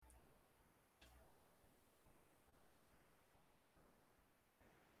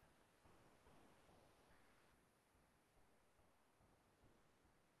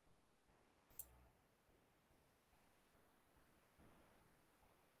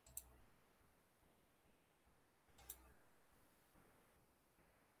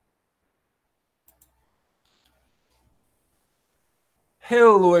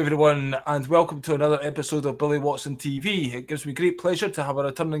Hello, everyone, and welcome to another episode of Billy Watson TV. It gives me great pleasure to have a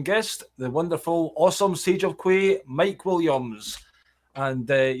returning guest, the wonderful, awesome Sage of Quay, Mike Williams. And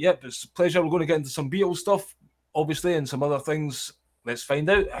yep, it's a pleasure. We're going to get into some Beatles stuff, obviously, and some other things. Let's find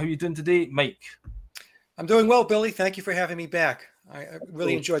out. How are you doing today, Mike? I'm doing well, Billy. Thank you for having me back. I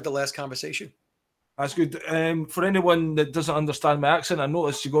really So enjoyed the last conversation. that's good. For anyone that doesn't understand my accent, I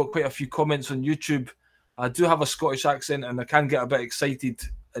noticed you got quite a few comments on YouTube. I do have a Scottish accent, and I can get a bit excited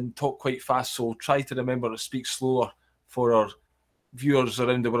and talk quite fast. So try to remember to speak slower for our viewers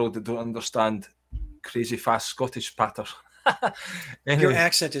around the world that don't understand crazy fast Scottish patter. Your Anyway,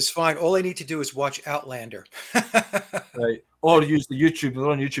 accent is fine. All I need to do is watch Outlander. right. Or use the YouTube. They're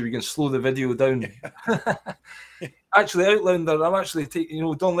on YouTube. You can slow the video down. Actually, Outlander, I'm actually taking,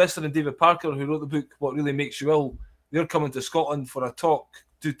 Don Lester and David Parker, who wrote the book What Really Makes You Ill, they're coming to Scotland for a talk,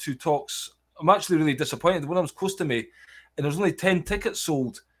 do two talks. I'm actually really disappointed. One of them's close to me, and there's only 10 tickets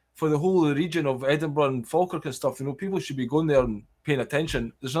sold for the whole of the region of Edinburgh and Falkirk and stuff. People should be going there and paying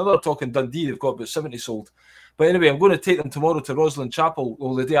attention. There's another talk in Dundee, they've got about 70 sold. But anyway, I'm going to take them tomorrow to Roslin Chapel.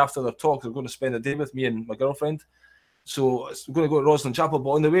 Well, the day after their talk, they're going to spend a day with me and my girlfriend. So we're going to go to Roslin Chapel,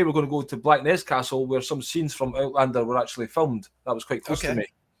 but on the way we're going to go to Blackness Castle, where some scenes from Outlander were actually filmed. That was quite close to Okay. me.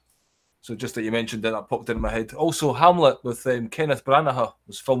 So just that you mentioned that popped into my head. Also, Hamlet with Kenneth Branagh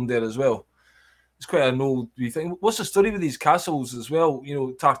was filmed there as well. It's quite an old thing. What's the story with these castles as well?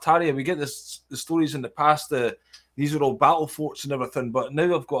 Tartaria. We get the stories in the past. These are all battle forts and everything, but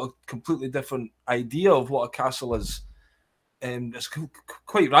now I've got a completely different idea of what a castle is. It's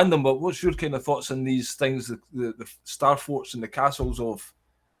quite random, but what's your kind of thoughts on these things, the star forts and the castles of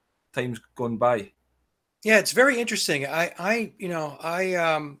times gone by? Yeah, it's very interesting. I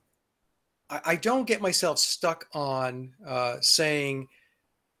don't get myself stuck on saying.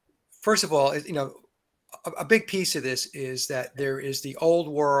 First of all, a big piece of this is that there is the old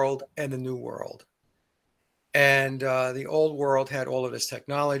world and the new world. And the old world had all of this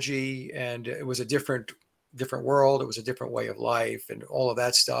technology, and it was a different world. It was a different way of life, and all of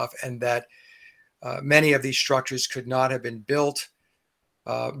that stuff. And that many of these structures could not have been built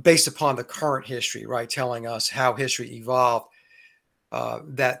based upon the current history, right? Telling us how history evolved.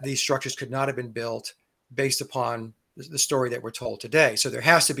 That these structures could not have been built based upon the story that we're told today. So there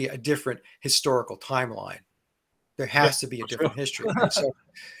has to be a different historical timeline. There Yeah, has to be a for sure. different history, right?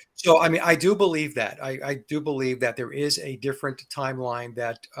 So, I mean, I do believe that. I do believe that there is a different timeline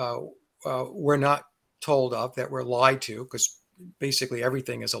that we're not told of, that we're lied to, because basically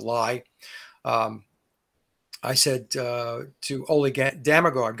everything is a lie. Um, I said to Oleg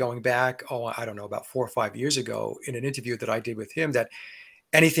Damagard going back, I don't know, about 4 or 5 years ago in an interview that I did with him, that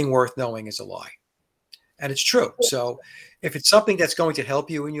anything worth knowing is a lie. And it's true. So if it's something that's going to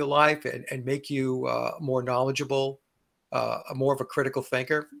help you in your life and make you more knowledgeable, more of a critical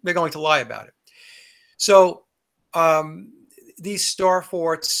thinker, they're going to lie about it. So um, these star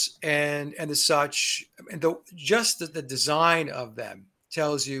forts and the such, and just the design of them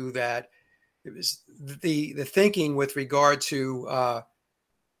tells you that it was the thinking with regard to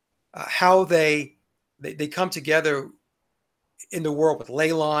how they come together in the world with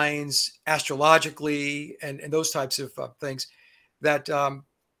ley lines, astrologically, and those types of things. That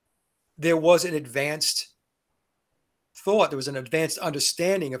there was an advanced thought, there was an advanced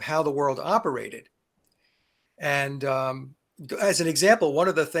understanding of how the world operated. And as an example, one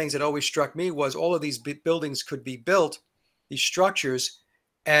of the things that always struck me was all of these buildings could be built, these structures,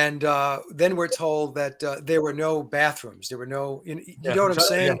 and then we're told that there were no bathrooms, there were no, you Yeah, know what I'm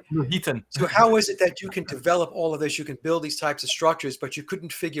exactly. Yeah, saying? no heating. So how is it that you can develop all of this? You can build these types of structures, but you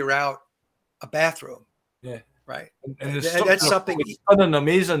couldn't figure out a bathroom, Yeah, right? and the That's structure of something. it's stunning,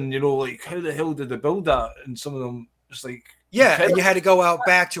 amazing. Like how the hell did they build that? And some of them just like Yeah, and you incredible. had to go out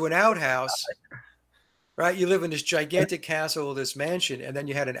back to an outhouse, right? You live in this gigantic castle, this mansion, and then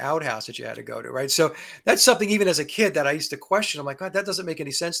you had an outhouse that you had to go to, right? So that's something even as a kid that I used to question. I'm like, God, that doesn't make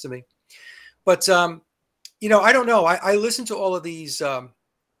any sense to me. But I don't know. I listen to all of these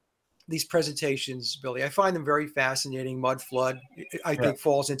presentations, Billy. I find them very fascinating. Mud flood, I Yeah, think,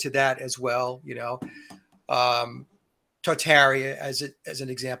 falls into that as well. Um, Tartaria as an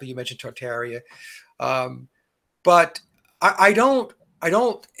example. You mentioned Tartaria, um, but I don't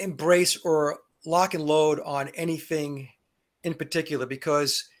embrace or lock and load on anything in particular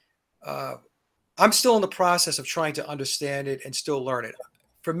because uh, I'm still in the process of trying to understand it and still learn it.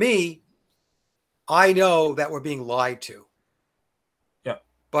 For me, I know that we're being lied to, yeah.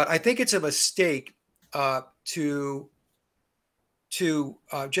 but I think it's a mistake to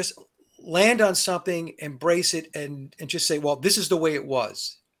just land on something, embrace it, and just say, well, this is the way it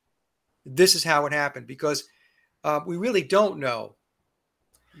was. This is how it happened, because we really don't know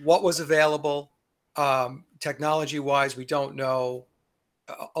what was available. Technology-wise, we don't know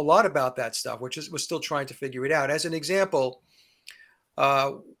a lot about that stuff, we're still trying to figure it out. As an example,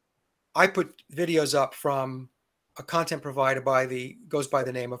 I put videos up from a content provider goes by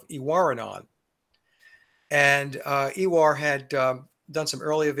the name of Iwaranon. And Iwar had done some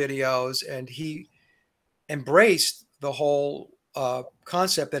earlier videos, and he embraced the whole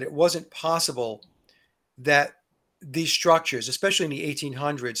concept that it wasn't possible that these structures, especially in the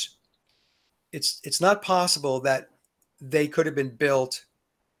 1800s, it's not possible that they could have been built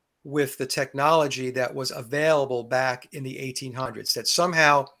with the technology that was available back in the 1800s, that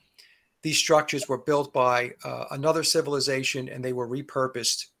somehow these structures were built by another civilization and they were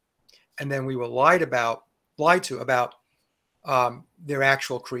repurposed, and then we were lied to about their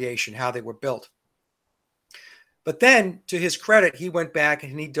actual creation, how they were built. But then, to his credit, he went back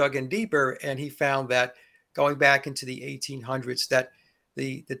and he dug in deeper, and he found that going back into the 1800s, that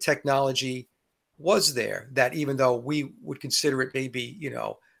the technology was there, that even though we would consider it maybe,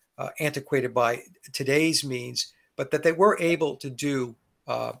 antiquated by today's means, but that they were able to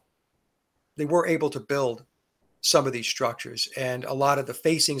build some of these structures. And a lot of the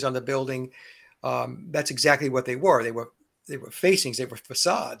facings on the building, that's exactly what they were. They were facings, they were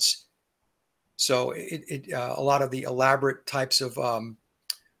facades. So a lot of the elaborate types of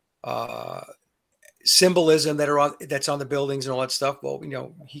symbolism that's on the buildings and all that stuff. Well,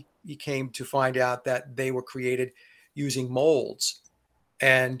 he came to find out that they were created using molds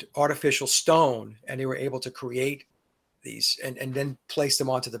and artificial stone, and they were able to create these and then place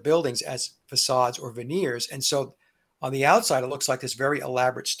them onto the buildings as facades or veneers. And so on the outside, it looks like this very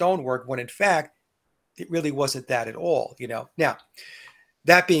elaborate stonework, when in fact, it really wasn't that at all. Now,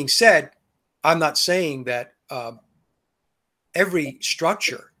 that being said, I'm not saying that every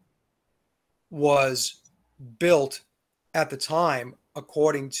structure was built at the time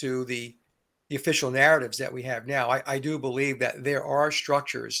according to the official narratives that we have now. I do believe that there are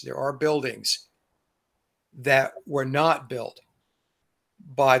structures, there are buildings that were not built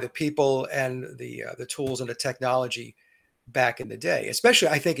by the people and the tools and the technology back in the day. Especially,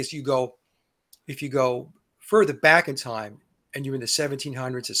 I think, if you go further back in time, and you're in the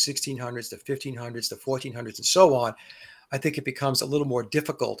 1700s, the 1600s, the 1500s, the 1400s, and so on, I think it becomes a little more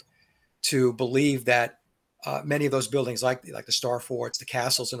difficult to believe that many of those buildings, like the Star Forts, the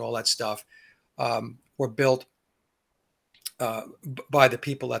castles, and all that stuff, were built by the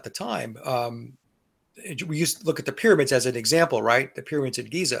people at the time. We used to look at the pyramids as an example, right? The pyramids at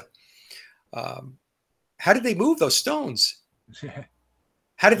Giza. How did they move those stones?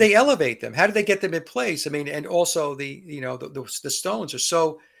 How did they elevate them? How did they get them in place? I mean, and also the stones are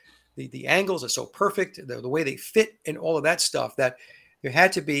so, the angles are so perfect, the way they fit and all of that stuff, that there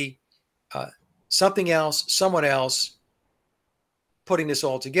had to be something else, someone else putting this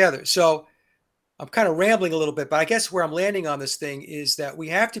all together. So I'm kind of rambling a little bit, but I guess where I'm landing on this thing is that we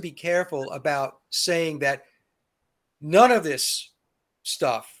have to be careful about saying that none of this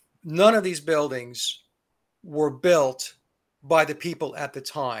stuff, none of these buildings were built by the people at the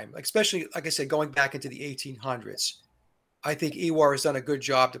time, especially, like I said, going back into the 1800s. I think Iwar has done a good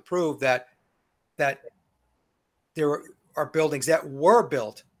job to prove that there are buildings that were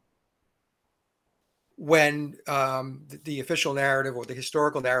built when the official narrative or the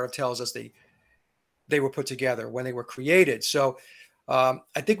historical narrative tells us they were put together, when they were created. So I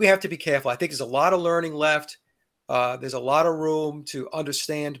think we have to be careful. I think there's a lot of learning left. There's a lot of room to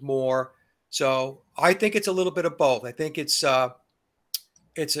understand more. So I think it's a little bit of both. I think it's a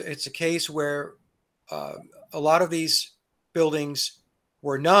case where a lot of these buildings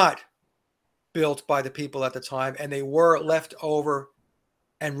were not built by the people at the time, and they were left over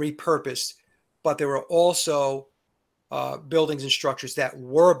and repurposed. But there were also buildings and structures that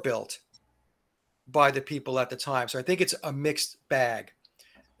were built by the people at the time. So I think it's a mixed bag,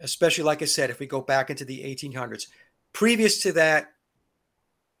 especially, like I said, if we go back into the 1800s. Previous to that,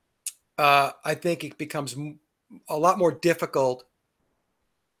 I think it becomes a lot more difficult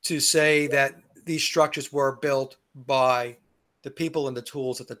to say that these structures were built by the people and the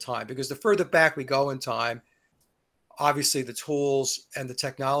tools at the time, because the further back we go in time, obviously the tools and the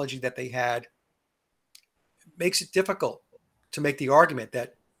technology that they had makes it difficult to make the argument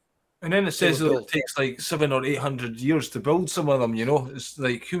that. And then it says that it takes like 700 or 800 years to build some of them. It's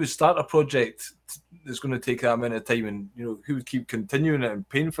like, who would start a project that's going to take that amount of time, and who would keep continuing it and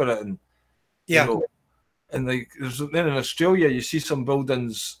paying for it, and and like then in Australia you see some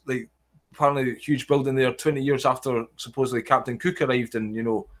buildings, like apparently a huge building there 20 years after supposedly Captain Cook arrived, and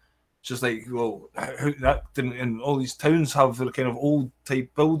it's just like, well, how that didn't, and all these towns have their kind of old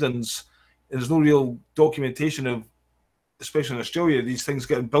type buildings, and there's no real documentation of especially in Australia, these things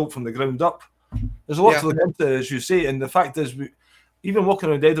getting built from the ground up. There's a lot to look into, as you say, and the fact is, even walking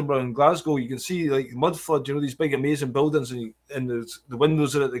around Edinburgh and Glasgow, you can see like mud flood, you know, these big amazing buildings, and the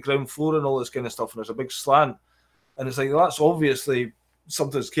windows are at the ground floor and all this kind of stuff, and there's a big slant, and it's like that's obviously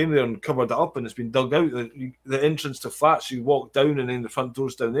something's came there and covered it up, and it's been dug out. The entrance to flats, you walk down, and then the front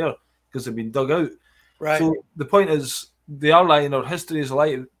door's down there because they've been dug out. Right. So the point is, they are lying, or history is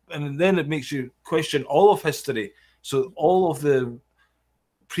lying, and then it makes you question all of history. So all of the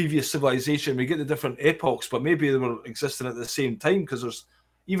previous civilization, we get the different epochs, but maybe they were existing at the same time, because there's,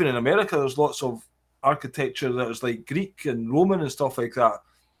 even in America, there's lots of architecture that is like Greek and Roman and stuff like that,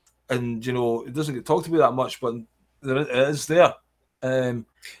 and you know, it doesn't get talked about that much, but it is there. You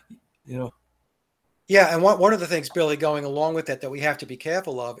know. Yeah, and one of the things, Billy, going along with that we have to be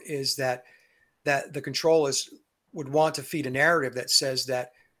careful of is that the controllers would want to feed a narrative that says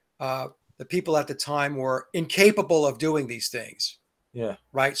that the people at the time were incapable of doing these things. Yeah.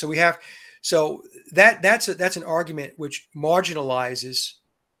 Right. So that's an argument which marginalizes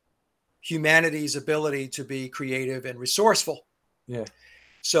humanity's ability to be creative and resourceful. Yeah.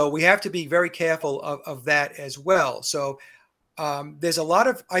 So we have to be very careful of that as well. So there's a lot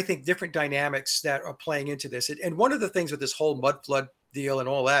of, I think, different dynamics that are playing into this. And one of the things with this whole mud flood deal and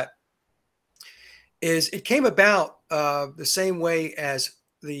all that is it came about the same way as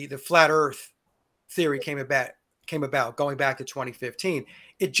the flat Earth theory came about going back to 2015.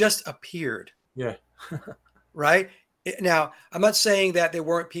 It just appeared. Yeah. Right? Now, I'm not saying that there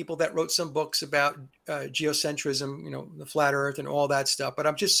weren't people that wrote some books about geocentrism, you know, the flat Earth and all that stuff, but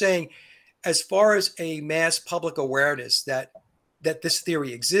I'm just saying, as far as a mass public awareness that this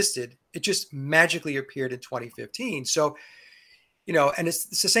theory existed, it just magically appeared in 2015. So, you know, and it's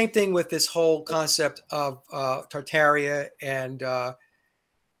the same thing with this whole concept of Tartaria and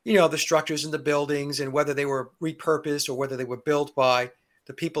you know, the structures in the buildings and whether they were repurposed or whether they were built by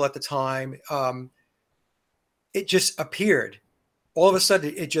the people at the time. It just appeared. All of a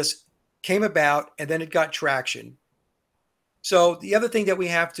sudden, it just came about, and then it got traction. So the other thing that we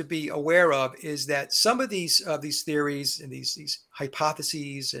have to be aware of is that some of these theories and these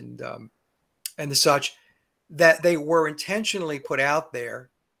hypotheses and the such, that they were intentionally put out there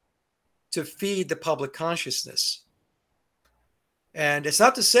to feed the public consciousness. And it's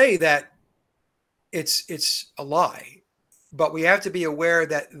not to say that it's a lie, but we have to be aware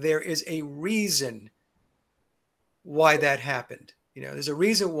that there is a reason why that happened. You know, there's a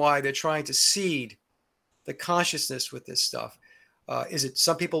reason why they're trying to seed the consciousness with this stuff. Is it,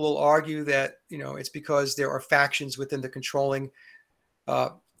 some people will argue that, you know, it's because there are factions within the controlling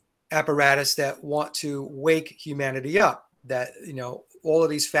apparatus that want to wake humanity up, that, you know, all of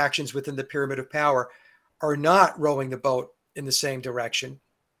these factions within the pyramid of power are not rowing the boat in the same direction.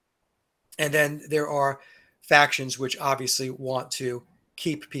 And then there are factions which obviously want to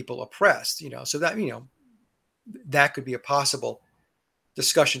keep people oppressed, you know, so that, you know, that could be a possible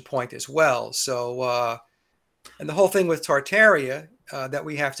discussion point as well. So, and the whole thing with Tartaria that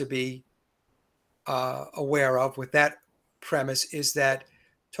we have to be aware of with that premise is that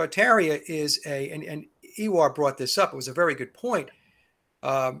Tartaria is and Ewar brought this up, it was a very good point,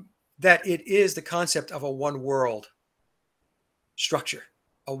 that it is the concept of a one world structure,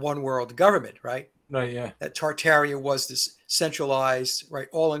 a one world government, right? Right, yeah. That Tartaria was this centralized, right,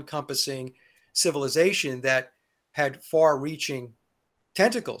 all-encompassing civilization that had far-reaching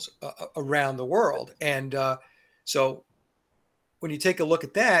tentacles around the world. And so when you take a look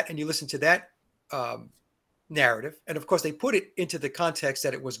at that and you listen to that narrative, and of course they put it into the context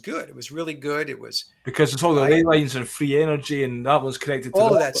that it was good. It was really good. It was because it's all the ley lines and free energy, and that was connected to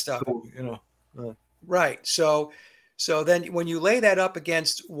all of that stuff. So, you know, right. So then when you lay that up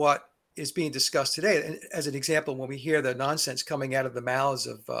against what is being discussed today, as an example, when we hear the nonsense coming out of the mouths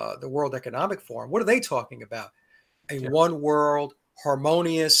of the World Economic Forum, what are they talking about? A one world,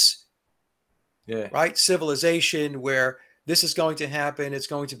 harmonious, right, civilization where this is going to happen, it's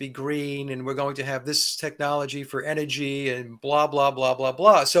going to be green, and we're going to have this technology for energy and blah, blah, blah, blah,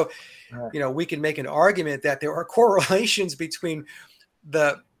 blah. So, you know, we can make an argument that there are correlations between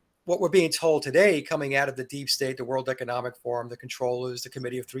what we're being told today coming out of the deep state, the World Economic Forum, the controllers, the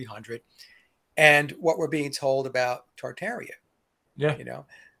Committee of 300, and what we're being told about Tartaria. Yeah. You know,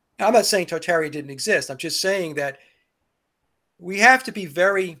 now, I'm not saying Tartaria didn't exist. I'm just saying that we have to be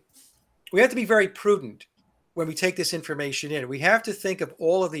very prudent when we take this information in. We have to think of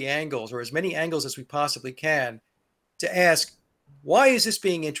all of the angles, or as many angles as we possibly can, to ask, why is this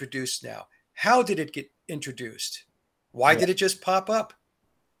being introduced now? How did it get introduced? Why did it just pop up?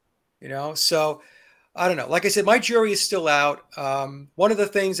 You know, so I don't know. Like I said, my jury is still out. One of the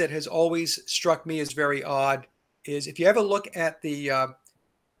things that has always struck me as very odd is if you ever look at the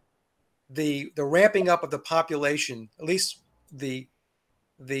ramping up of the population, at least the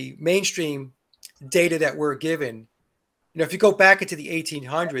mainstream data that we're given. If you go back into the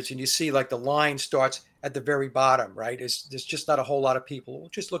 1800s and you see like the line starts at the very bottom, right? There's just not a whole lot of people.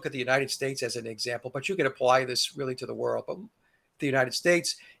 Just look at the United States as an example, but you can apply this really to the world. But the United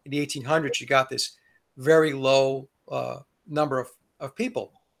States in the 1800s, you got this very low number of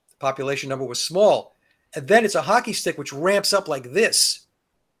people. The population number was small. And then it's a hockey stick which ramps up like this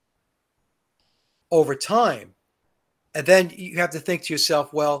over time. And then you have to think to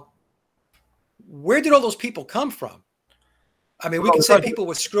yourself, well, where did all those people come from? I mean, we can say people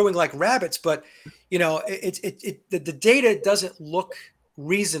were screwing like rabbits, but the data doesn't look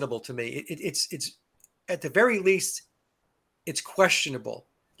reasonable to me. It's at the very least, it's questionable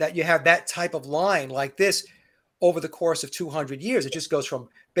that you have that type of line like this over the course of 200 years. It just goes from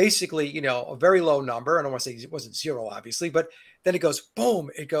basically, a very low number. I don't want to say it wasn't zero, obviously, but then it goes boom,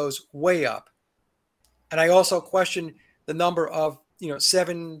 it goes way up. And I also question the number of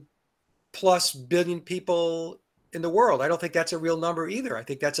 7+ billion people in the world. I don't think that's a real number either. I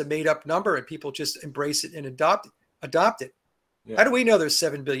think that's a made up number and people just embrace it and adopt it. Yeah. How do we know there's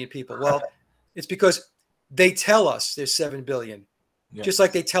 7 billion people? Well, it's because they tell us there's 7 billion, just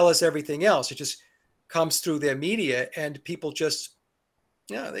like they tell us everything else. It just comes through their media and people just,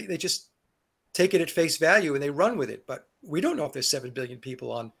 they just take it at face value and they run with it. But we don't know if there's 7 billion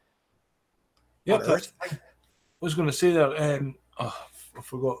people on Earth. I was going to say that. I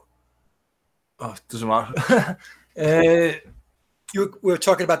forgot. Oh, it doesn't matter. We were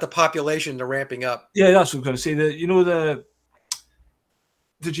talking about the population, the ramping up. Yeah, that's what I'm going to say.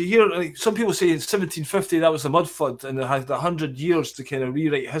 Did you hear? Like, some people say in 1750 that was the mud flood, and it had 100 years to kind of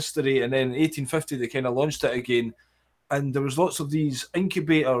rewrite history, and then in 1850 they kind of launched it again. And there was lots of these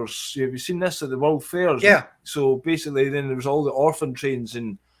incubators. Have you seen this at the World Fairs? Yeah. So basically, then there was all the orphan trains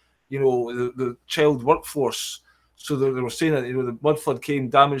and the child workforce. So they were saying that the mud flood came,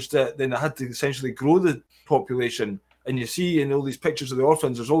 damaged it, then they had to essentially grow the population. And you see in all these pictures of the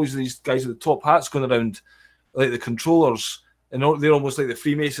orphans, there's always these guys with the top hats going around, like the controllers, and they're almost like the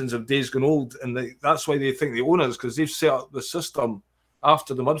Freemasons of days gone old. And that's why they think they own us, because they've set up the system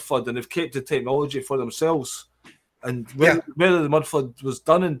after the mud flood and they've kept the technology for themselves. And whether the mud flood was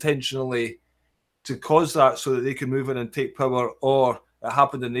done intentionally to cause that so that they can move in and take power, or it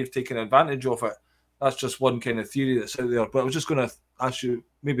happened and they've taken advantage of it, that's just one kind of theory that's out there. But I was just going to ask you,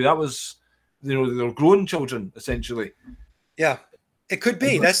 maybe that was, they're grown children, essentially. Yeah, it could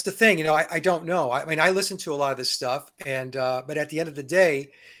be. That's the thing. I don't know. I mean, I listen to a lot of this stuff, and but at the end of the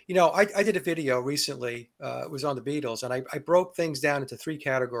day, I did a video recently. It was on the Beatles, and I broke things down into 3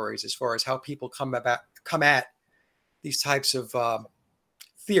 categories as far as how people come at these types of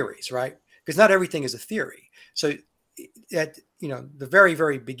theories, right? Because not everything is a theory. So at the very,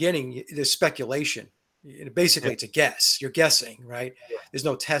 very beginning, there's speculation. Basically, it's a guess. You're guessing, right? There's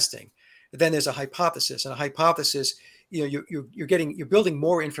no testing. But then there's a hypothesis, and a hypothesis, you're building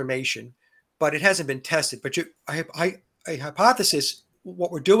more information, but it hasn't been tested. But a hypothesis,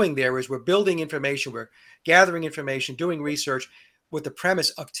 what we're doing there is we're building information, we're gathering information, doing research with the premise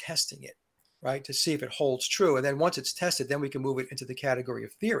of testing it, right, to see if it holds true. And then once it's tested, then we can move it into the category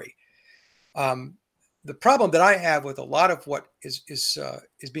of theory. The problem that I have with a lot of what is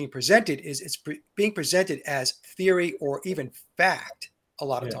being presented is it's being presented as theory or even fact a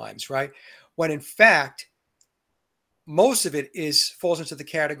lot of times, right? When in fact, most of it falls into the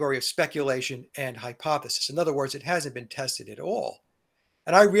category of speculation and hypothesis. In other words, it hasn't been tested at all.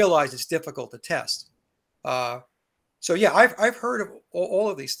 And I realize it's difficult to test. So yeah, I've heard of all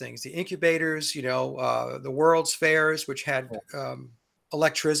of these things, the incubators, the World's Fairs, which had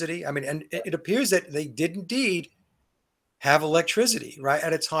electricity. I mean, and it appears that they did indeed have electricity, right?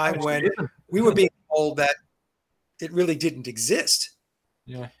 At a time when we were being told that it really didn't exist.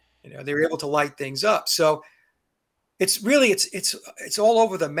 Yeah. They were able to light things up. So it's really, it's all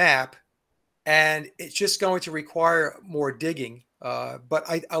over the map, and it's just going to require more digging. But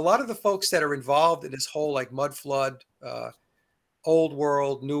a lot of the folks that are involved in this whole like mud flood, old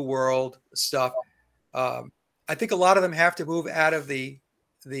world, new world stuff, I think a lot of them have to move out of the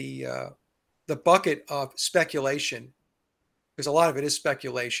bucket of speculation, because a lot of it is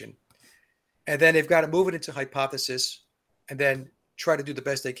speculation, and then they've got to move it into hypothesis, and then try to do the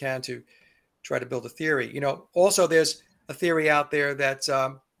best they can to try to build a theory. Also there's a theory out there that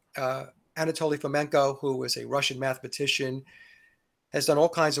Anatoly Fomenko, who is a Russian mathematician, has done all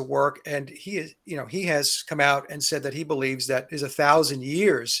kinds of work, and he has come out and said that he believes that there's 1,000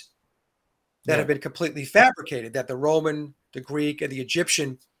 years that have been completely fabricated, that the Roman, the Greek, and the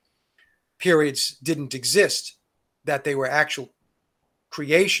Egyptian periods didn't exist. that they were actual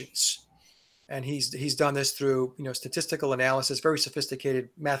creations. And he's done this through, statistical analysis, very sophisticated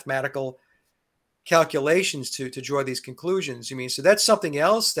mathematical calculations to draw these conclusions. So that's something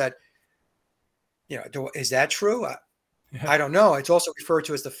else that, is that true? I don't know. It's also referred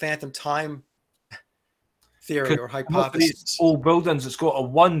to as the phantom time theory or hypothesis. Old buildings, it's got a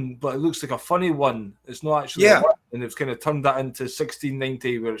 1, but it looks like a funny 1. It's not actually a 1, and it's kind of turned that into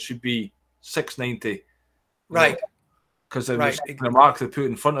 1690 where it should be 690. Right. Because it was a mark they put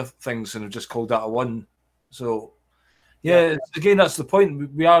in front of things and have just called that a 1. So, again, that's the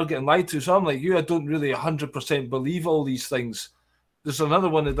point. We are getting lied to. So I'm like you, I don't really 100% believe all these things. There's another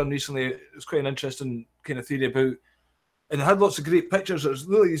one they've done recently. It's quite an interesting kind of theory about, and it had lots of great pictures. It was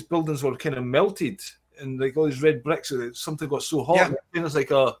really these buildings were kind of melted, and like all these red bricks, something got so hot. And it's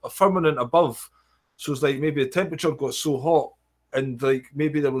like a firmament above. So it's like maybe the temperature got so hot, and like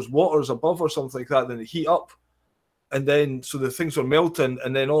maybe there was waters above or something like that, then it heat up. And then, so the things were melting,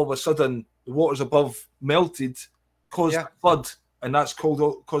 and then all of a sudden, the waters above melted, caused a flood, and that's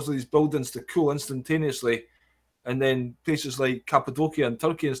caused these buildings to cool instantaneously. And then places like Cappadocia and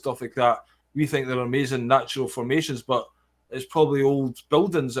Turkey and stuff like that, we think they're amazing natural formations, but it's probably old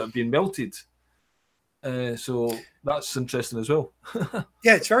buildings that have been melted. So that's interesting as well.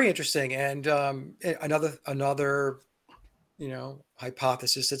 Yeah, it's very interesting. And another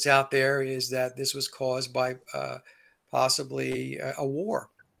hypothesis that's out there is that this was caused by possibly a war,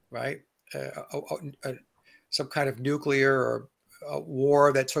 right? Some kind of nuclear or a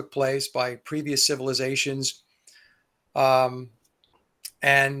war that took place by previous civilizations,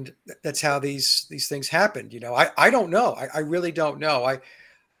 and that's how these things happened. I don't know. I really don't know.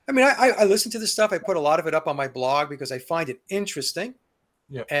 I listen to this stuff. I put a lot of it up on my blog because I find it interesting.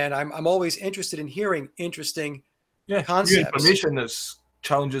 Yeah, and I'm always interested in hearing interesting concepts. New information that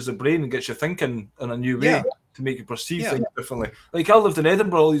challenges the brain and gets you thinking in a new way to make you perceive things differently. Like I lived in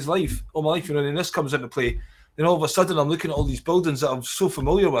Edinburgh all my life, and this comes into play. Then all of a sudden I'm looking at all these buildings that I'm so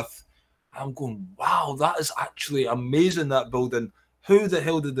familiar with. I'm going, wow, that is actually amazing, that building. How the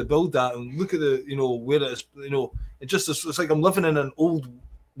hell did they build that? And look at the, where it is, it's like I'm living in an old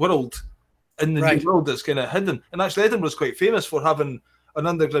world in the new world that's kind of hidden. And actually Edinburgh's quite famous for having an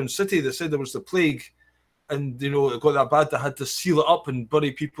underground city. They said there was the plague, and it got that bad they had to seal it up and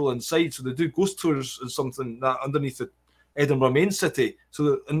bury people inside. So they do ghost tours and something that underneath the Edinburgh main city.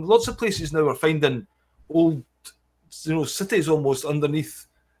 So in lots of places now are finding old, cities almost underneath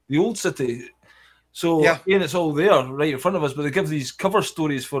the old city. So again, it's all there right in front of us, but they give these cover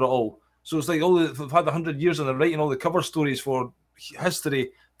stories for it all. So it's like they've had 100 years and they're writing all the cover stories for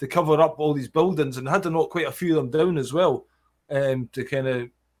history to cover up all these buildings, and had to knock quite a few of them down as well, to kind of,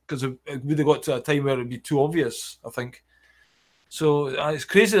 because it would have got to a time where it'd be too obvious, I think. So it's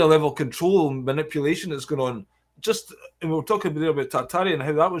crazy the level of control and manipulation that's going on. And we were talking there about Tartarian and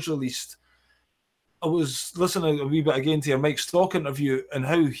how that was released. I was listening a wee bit again to your Mike Stock interview and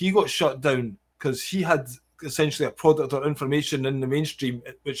how he got shut down because he had essentially a product or information in the mainstream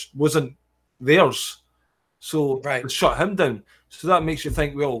which wasn't theirs. So they shut him down. So that makes you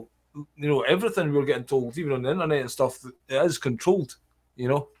think, well, everything we're getting told, even on the internet and stuff, it is controlled,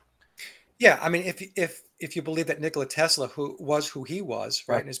 Yeah, I mean, if you believe that Nikola Tesla, who he was,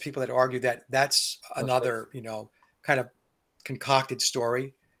 right, and there's people that argue that that's another, kind of concocted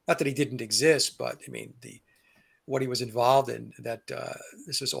story. Not that he didn't exist, but I mean what he was involved in. That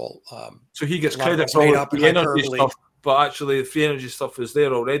this is all. So he gets credit for all the energy stuff, but actually the free energy stuff is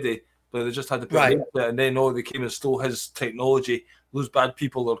there already. But they just had to put it, and then they came and stole his technology. Those bad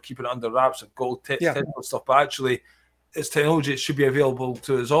people are keeping it under wraps and gold Tesla stuff, but actually, it's technology. It should be available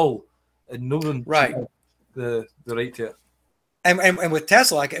to us all, and no one the right to it. And with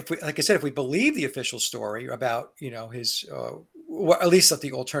Tesla, like I said, if we believe the official story about his, at least at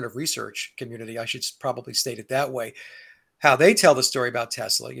the alternative research community, I should probably state it that way, how they tell the story about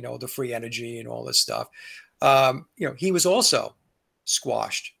Tesla, the free energy and all this stuff. He was also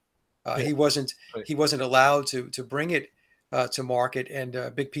squashed. He wasn't allowed to bring it to market, and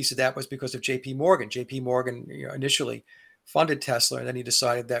a big piece of that was because of J.P. Morgan. J.P. Morgan initially funded Tesla, and then he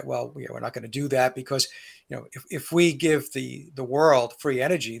decided that, well, we're not going to do that because if we give the world free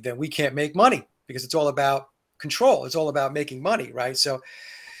energy, then we can't make money because it's all about control. It's all about making money, right? So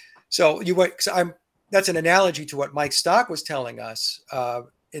that's an analogy to what Mike Stock was telling us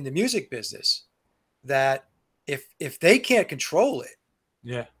in the music business, that if they can't control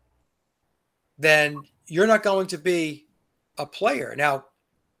it, then you're not going to be a player. Now,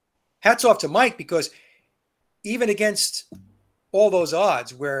 hats off to Mike, because even against all those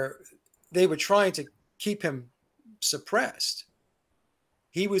odds where they were trying to keep him suppressed,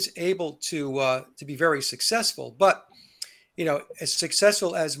 he was able to be very successful. But as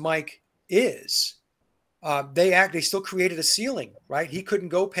successful as Mike is, they still created a ceiling, right? He couldn't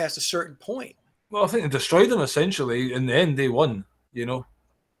go past a certain point. Well, I think they destroyed him essentially. In the end, they won.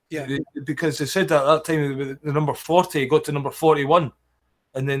 Yeah. Because they said that at that time the number 40 got to number 41,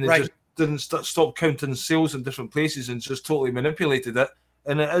 and then they just didn't stop counting sales in different places and just totally manipulated it.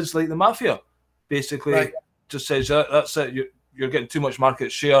 And it is like the mafia, basically. Just says that's it. You're getting too much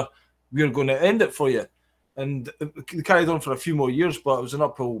market share. We're going to end it for you. And it carried on for a few more years, but it was an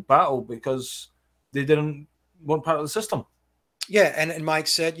uphill battle because they weren't part of the system. Yeah, and Mike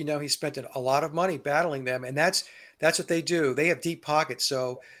said, he spent a lot of money battling them, and that's what they do. They have deep pockets,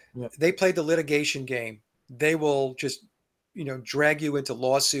 so they played the litigation game. They will just, drag you into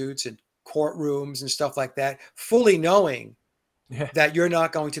lawsuits and courtrooms and stuff like that, fully knowing that you're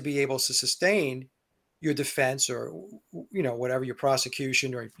not going to be able to sustain your defense or, whatever, your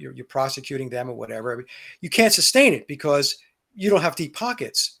prosecution, or you're prosecuting them or whatever. You can't sustain it because you don't have deep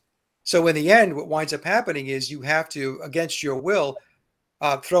pockets. So in the end, what winds up happening is you have to, against your will,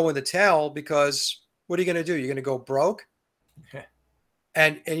 throw in the towel, because what are you going to do? You're going to go broke. Okay.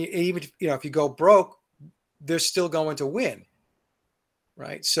 And even, if you go broke, they're still going to win.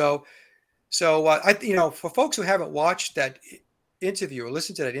 Right. So for folks who haven't watched that interview or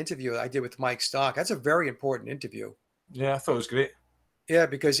listened to that interview I did with Mike Stock, that's a very important interview. Yeah, I thought it was great. Yeah,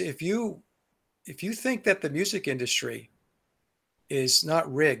 because if you think that the music industry is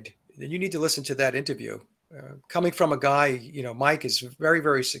not rigged, then you need to listen to that interview. Coming from a guy, Mike is very,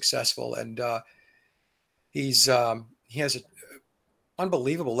 very successful, and he has an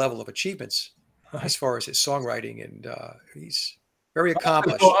unbelievable level of achievements as far as his songwriting, and he's very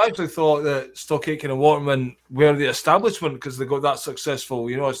accomplished. I actually thought that Stock Aitken and Waterman were the establishment because they got that successful.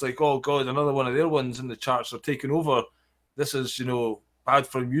 It's like, oh God, another one of their ones in the charts are taking over. This is, bad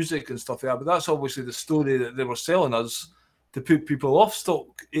for music and stuff like that. But that's obviously the story that they were selling us to put people off Stock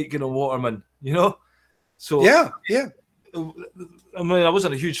Aitken and Waterman, So yeah. I mean, I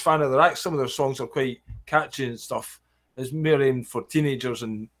wasn't a huge fan of their acts. Some of their songs are quite catchy and stuff. It's more aimed for teenagers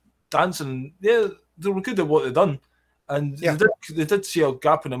and dancing. Yeah, they were good at what they'd done. And they did see a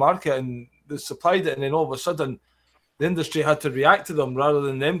gap in the market, and they supplied it, and then all of a sudden the industry had to react to them rather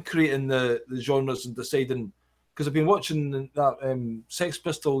than them creating the genres and deciding. Because I've been watching that Sex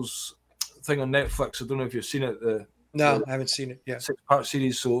Pistols thing on Netflix. I don't know if you've seen it. No, I haven't seen it. Yeah, 6-part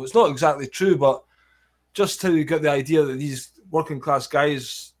series. So it's not exactly true, but just to get the idea that these working class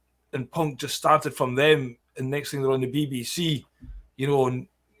guys in punk just started from them, and next thing they're on the BBC, and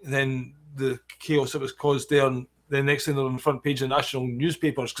then the chaos that was caused there, and the next thing they're on the front page of national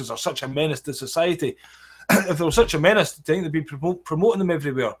newspapers because they're such a menace to society. If they were such a menace, I think they'd be promoting them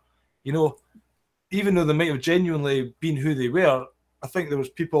everywhere. Even though they might have genuinely been who they were, I think there was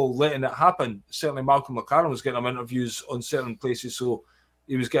people letting it happen. Certainly Malcolm McLaren was getting them interviews on certain places, so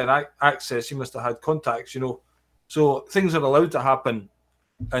he was getting access. He must have had contacts, So things are allowed to happen,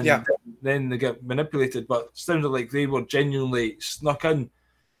 and then they get manipulated. But it sounded like they were genuinely snuck in,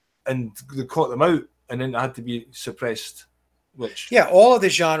 and they caught them out, and then it had to be suppressed. All of the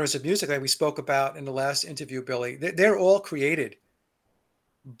genres of music like we spoke about in the last interview, Billy, they're all created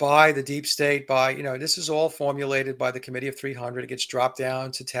by the deep state, this is all formulated by the Committee of 300. It gets dropped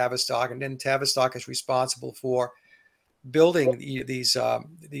down to Tavistock, and then Tavistock is responsible for building these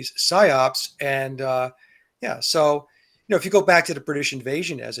psyops. And so if you go back to the British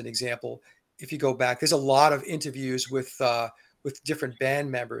invasion as an example, if you go back, there's a lot of interviews with different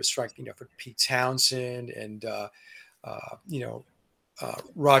band members, for Pete Townsend and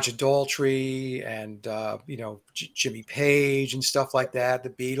Roger Daltrey and Jimmy Page and stuff like that, the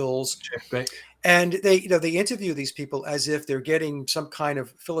Beatles. And they interview these people as if they're getting some kind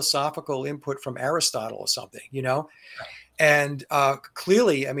of philosophical input from Aristotle or something, and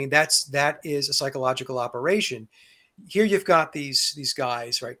clearly, I mean, that is a psychological operation. Here you've got these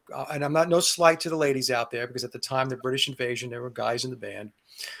guys, right? And I'm no slight to the ladies out there, because at the time of the British invasion, there were guys in the band.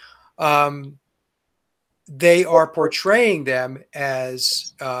 They are portraying them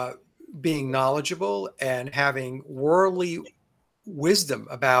as being knowledgeable and having worldly wisdom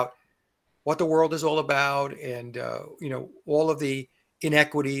about what the world is all about, and all of the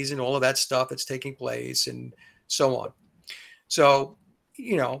inequities and all of that stuff that's taking place, and so on. So,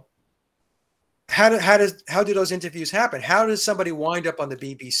 how do those interviews happen? How does somebody wind up on the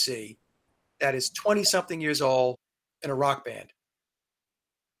BBC that is 20-something years old in a rock band?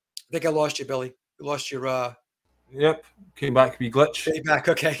 I think I lost you, Billy. You lost your. Yep, came back. We glitch. Came back.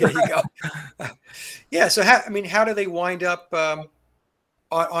 Okay, there you go. So how do they wind up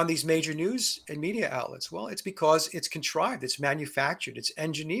on these major news and media outlets? Well, it's because it's contrived, it's manufactured, it's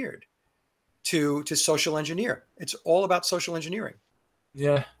engineered to social engineer. It's all about social engineering.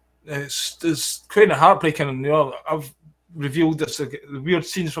 Yeah, it's kind of heartbreaking. And, I've revealed this. The weird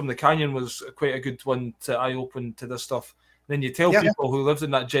scenes from the canyon was quite a good one to eye open to this stuff. Then you tell people who lived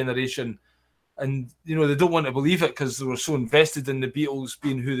in that generation, and they don't want to believe it because they were so invested in the Beatles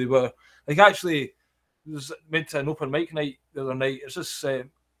being who they were. Like, actually, was went to an open mic night the other night. It's this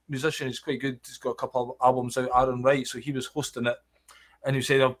musician. He's quite good. He's got a couple of albums out. Aaron Wright. So he was hosting it, and he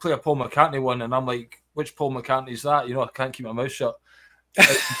said, "I'll play a Paul McCartney one," and I'm like, "Which Paul McCartney is that?" I can't keep my mouth shut.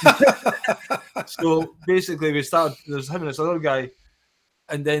 So basically, we started. There's him and this other guy,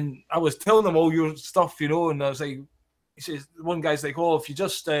 and then I was telling him all your stuff, and I was like, he says, one guy's like, "Oh, if you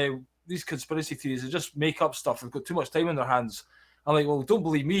just these conspiracy theories, they just make up stuff. They've got too much time in their hands." I'm like, "Well, don't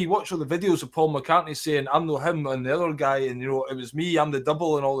believe me. Watch all the videos of Paul McCartney saying I'm no him and the other guy, and it was me. I'm the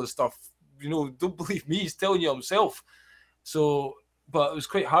double and all this stuff. Don't believe me. He's telling you himself." So, but it was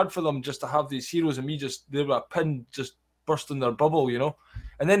quite hard for them just to have these heroes, and me they were a pin just bursting their bubble,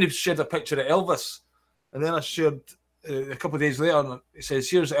 And then he shared a picture of Elvis, and then I shared a couple of days later, and it says,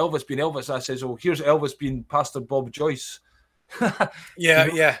 "Here's Elvis being Elvis." I says, "Oh, here's Elvis being Pastor Bob Joyce."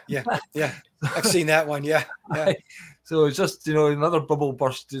 Yeah. I've seen that one. Yeah. So it's just another bubble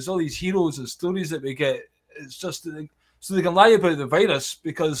burst. There's all these heroes and stories that we get. It's just so they can lie about the virus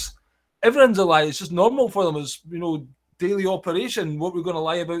because everyone's a lie. It's just normal for them. It's daily operation. What we're going to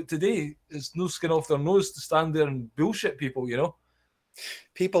lie about today is no skin off their nose to stand there and bullshit people.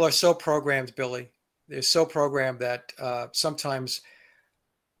 People are so programmed, Billy. They're so programmed that sometimes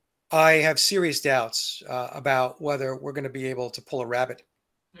I have serious doubts about whether we're going to be able to pull a rabbit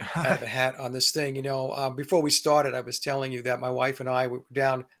out of a hat on this thing. Before we started, I was telling you that my wife and I were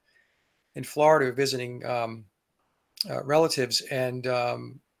down in Florida visiting relatives, and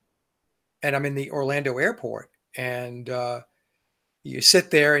I'm in the Orlando airport, and you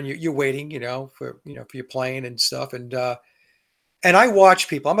sit there and you're waiting, for your plane and stuff, and I watch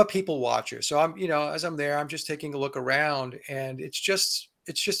people. I'm a people watcher, so I'm as I'm there, I'm just taking a look around, and it's just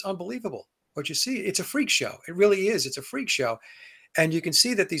unbelievable what you see. It's a freak show. It really is. It's a freak show. And you can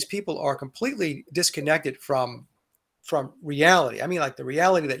see that these people are completely disconnected from reality. I mean, like the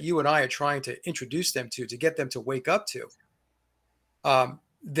reality that you and I are trying to introduce them to get them to wake up to.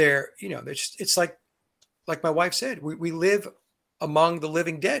 It's like my wife said, we live among the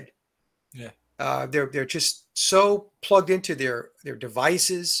living dead. Yeah. They're just so plugged into their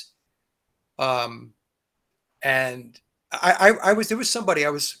devices. And there was somebody, I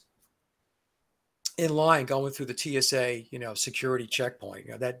was in line going through the TSA, security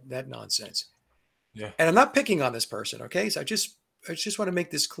checkpoint, that nonsense. Yeah. And I'm not picking on this person, okay? So I just want to make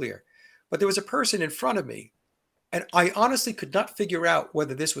this clear. But there was a person in front of me, and I honestly could not figure out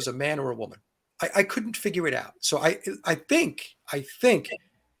whether this was a man or a woman. I couldn't figure it out. So I think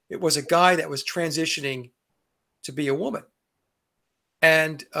it was a guy that was transitioning to be a woman.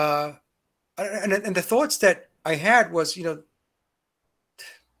 And the thoughts that I had was,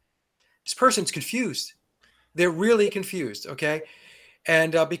 this person's confused. They're really confused, okay?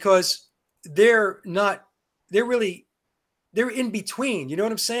 And because they're in between. You know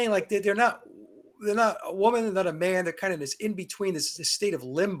what I'm saying? Like they're not a woman, they're not a man. They're kind of this in between, this state of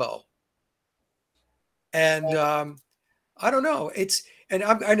limbo. And I don't know.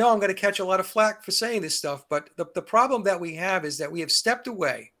 I know I'm going to catch a lot of flack for saying this stuff, but the problem that we have is that we have stepped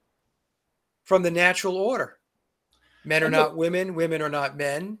away from the natural order. Men are not women, women are not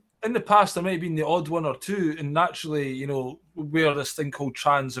men. In the past, there might have been the odd one or two, and naturally, wear this thing called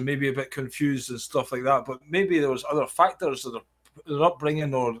trans and maybe a bit confused and stuff like that. But maybe there was other factors, their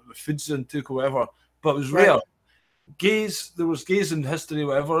upbringing or the foods they took or whatever. But it was rare. Gays, there was gays in history,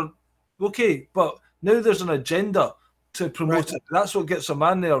 whatever. Okay, but now there's an agenda to promote it. That's what gets a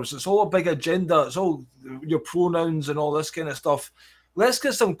man nerves. It's all a big agenda. It's all your pronouns and all this kind of stuff. Let's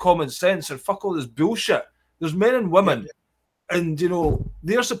get some common sense and fuck all this bullshit. There's men and women. Yeah. And,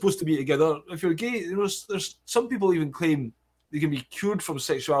 they're supposed to be together. If you're gay, there's some people even claim they can be cured from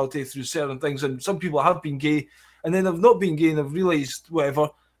sexuality through certain things. And some people have been gay and then they've not been gay and they've realised whatever.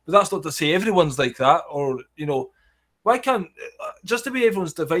 But that's not to say everyone's like that. Or, why can't, just to be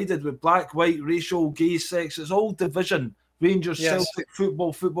everyone's divided with black, white, racial, gay, sex, it's all division. Rangers, Celtic,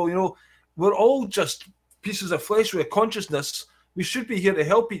 football, we're all just pieces of flesh with a consciousness. We should be here to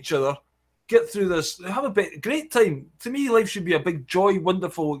help each other. Get through this, have a great time. To me, life should be a big joy,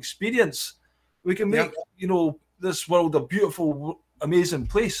 wonderful experience. We can make, this world a beautiful, amazing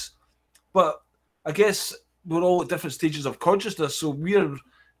place. But I guess we're all at different stages of consciousness, so we're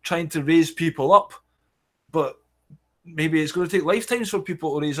trying to raise people up. But maybe it's going to take lifetimes for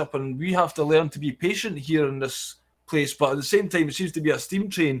people to raise up, and we have to learn to be patient here in this place. But at the same time, it seems to be a steam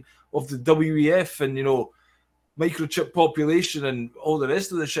train of the WEF and, you know, microchip population and all the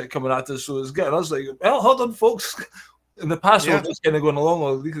rest of the shit coming at us. So it's getting us like, well, hold on, folks. In the past, we were just kind of going along,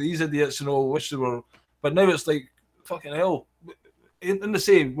 oh, look at these idiots, you know, wish they were. But now it's like, fucking hell. In the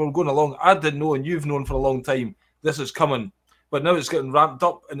same, we're going along. I didn't know, and you've known for a long time, this is coming. But now it's getting ramped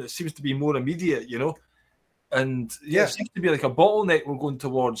up, and it seems to be more immediate, you know. And it seems to be like a bottleneck we're going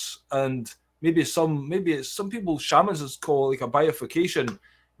towards. And maybe some people, shamans call like a bifurcation,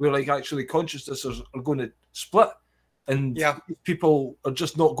 where like actually consciousness are going to split, and people are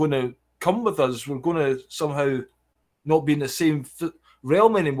just not going to come with us. We're going to somehow not be in the same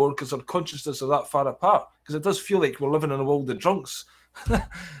realm anymore because our consciousness are that far apart. Because it does feel like we're living in a world of drunks.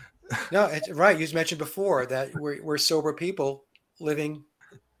 No, it's right. You mentioned before that we're sober people living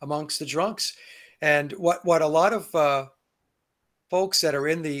amongst the drunks, and what a lot of folks that are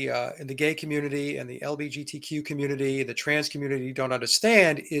in the gay community and the LGBTQ community, the trans community, don't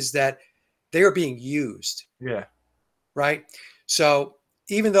understand is that they are being used. Yeah. Right. So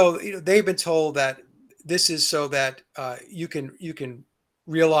even though they've been told that this is so that you can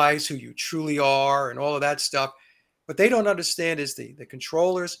realize who you truly are and all of that stuff, what they don't understand is the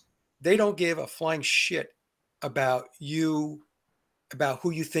controllers. They don't give a flying shit about you, about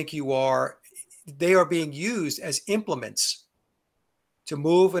who you think you are. They are being used as implements to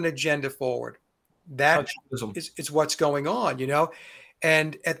move an agenda forward. That is what's going on, you know.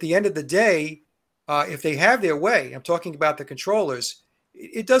 And at the end of the day, if they have their way, I'm talking about the controllers,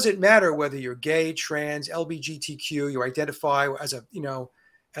 it doesn't matter whether you're gay, trans, LGBTQ, you identify as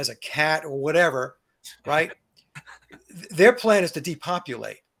a cat or whatever, right? Their plan is to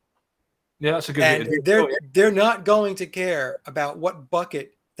depopulate. Yeah, that's a good idea. They're not going to care about what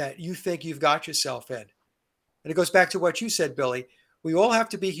bucket that you think you've got yourself in. And it goes back to what you said, Billy. We all have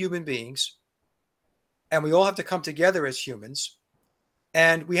to be human beings, and we all have to come together as humans,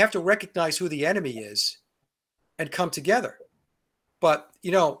 and we have to recognize who the enemy is and come together. But,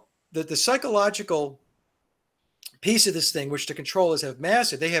 you know, the psychological piece of this thing, which the controllers have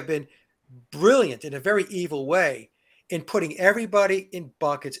mastered, they have been brilliant in a very evil way in putting everybody in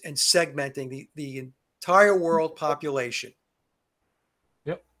buckets and segmenting the entire world population.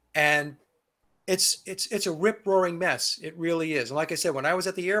 Yep. And it's a rip-roaring mess. It really is. And like I said, when I was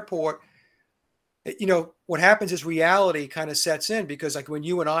at the airport, you know, what happens is reality kind of sets in, because like when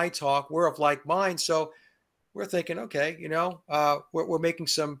you and I talk, we're of like mind. So we're thinking, okay, you know, we're making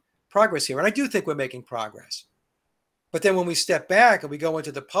some progress here. And I do think we're making progress. But then when we step back and we go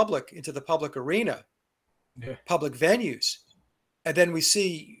into the public arena, public venues, and then we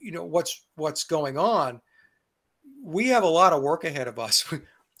see, you know, what's going on, we have a lot of work ahead of us.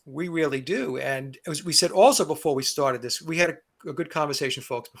 We really do. And as we said also before we started this, we had a good conversation,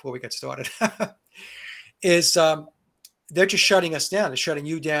 folks, before we got started, is they're just shutting us down. They're shutting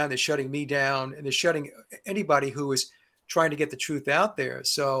you down. They're shutting me down. And they're shutting anybody who is trying to get the truth out there.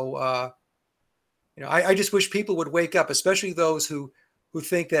 So, you know, I just wish people would wake up, especially those who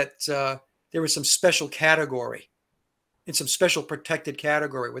think that there is some special category, in some special protected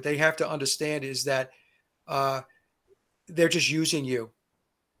category. What they have to understand is that they're just using you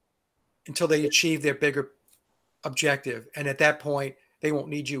until they achieve their bigger objective. And at that point, they won't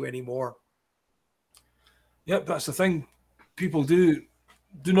need you anymore. Yep, that's the thing. People do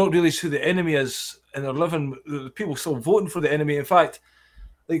not realize who the enemy is, and they're living, people still voting for the enemy. In fact,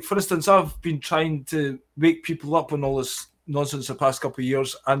 like, for instance, I've been trying to wake people up on all this nonsense the past couple of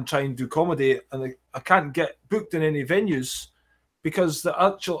years and try and do comedy, and I can't get booked in any venues because the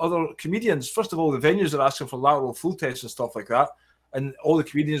actual other comedians, first of all, the venues are asking for lateral flow tests and stuff like that, and all the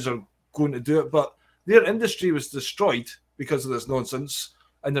comedians are going to do it, but their industry was destroyed because of this nonsense,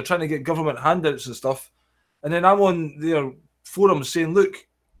 and they're trying to get government handouts and stuff. And then I'm on their forums saying, look,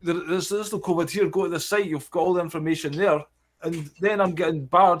 there's no COVID here, go to the site, you've got all the information there. And then I'm getting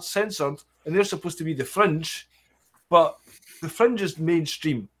barred, censored, and they're supposed to be the fringe, but the fringe is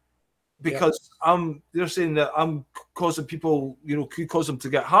mainstream because they're saying that I'm causing people, you know, could cause them to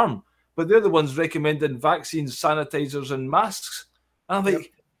get harm, but they're the ones recommending vaccines, sanitizers, and masks. And I'm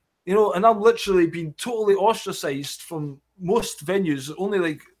like, you know, and I'm literally being totally ostracized from most venues, only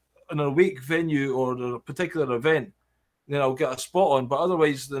like an awake venue or a particular event, then I'll get a spot on. But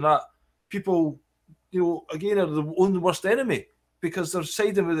otherwise than that, people, you know, again, are the own worst enemy because they're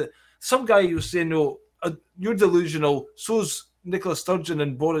siding with it. Some guy was saying, no, you're delusional, so's Nicola Sturgeon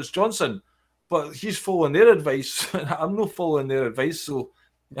and Boris Johnson, but he's following their advice. I'm not following their advice, so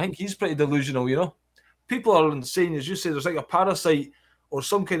I think he's pretty delusional, you know. People are insane, as you say, there's like a parasite or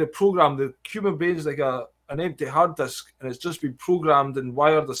some kind of program. The human brain is like a an empty hard disk, and it's just been programmed and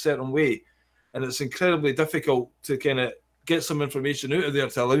wired a certain way, and it's incredibly difficult to kind of get some information out of there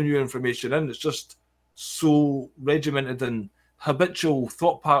to allow new information in. It's just so regimented and habitual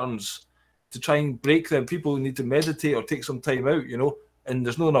thought patterns to try and break them. People need to meditate or take some time out, and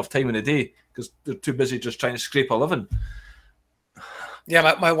there's not enough time in the day because they're too busy just trying to scrape a living.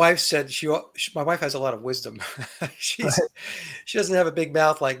 Yeah, my wife said my wife has a lot of wisdom. She doesn't have a big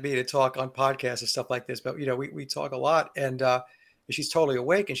mouth like me to talk on podcasts and stuff like this, but we talk a lot, and she's totally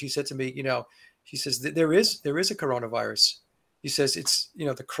awake. And she said to me, she says there is a coronavirus. She says it's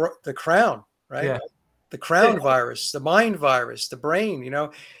the crown, right? Yeah. The crown virus, the mind virus, the brain.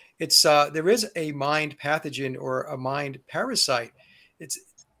 It's there is a mind pathogen or a mind parasite.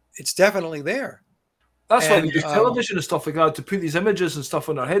 It's definitely there. That's why we use television and stuff like that to put these images and stuff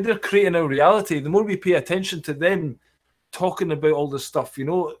on our head. They're creating our reality. The more we pay attention to them talking about all this stuff,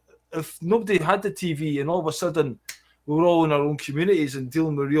 if nobody had the TV and all of a sudden we were all in our own communities and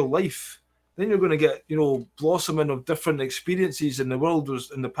dealing with real life, then you're going to get, blossoming of different experiences in the world.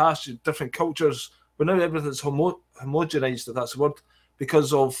 Was in the past, different cultures, but now everything's homogenized, if that's the word,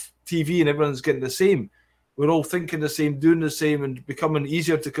 because of TV and everyone's getting the same. We're all thinking the same, doing the same, and becoming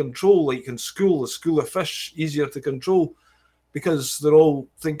easier to control. Like in school, a school of fish, easier to control because they're all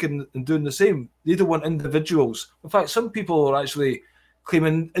thinking and doing the same. They don't want individuals. In fact, some people are actually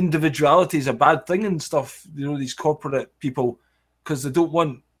claiming individuality is a bad thing and stuff, these corporate people, because they don't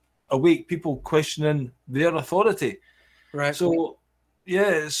want awake people questioning their authority. Right. So,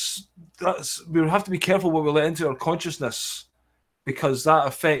 yeah, we have to be careful what we let into our consciousness, because that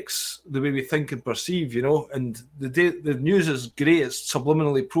affects the way we think and perceive, and the news is great. It's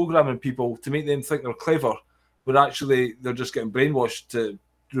subliminally programming people to make them think they're clever, but actually they're just getting brainwashed to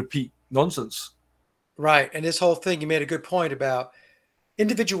repeat nonsense. Right. And this whole thing, you made a good point about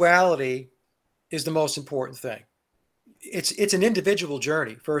individuality is the most important thing. It's an individual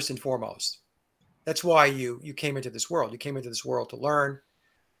journey, first and foremost. That's why you came into this world. You came into this world to learn,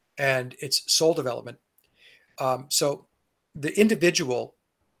 and it's soul development. So the individual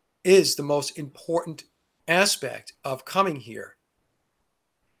is the most important aspect of coming here.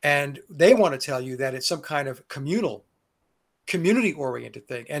 And they want to tell you that it's some kind of community-oriented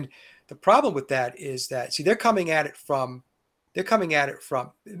thing. And the problem with that is that, see, they're coming at it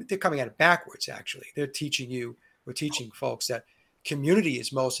backwards, actually. We're teaching folks that community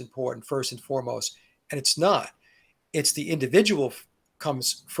is most important, first and foremost. And it's not. It's the individual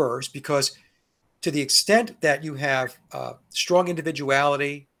comes first, because to the extent that you have strong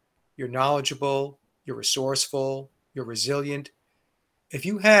individuality, you're knowledgeable, you're resourceful, you're resilient. If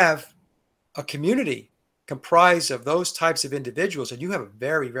you have a community comprised of those types of individuals, and you have a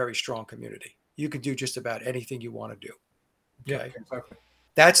very, very strong community, you can do just about anything you want to do. Okay? Yeah, exactly.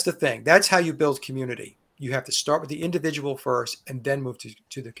 That's the thing. That's how you build community. You have to start with the individual first and then move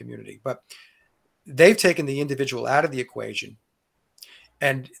to the community. But they've taken the individual out of the equation.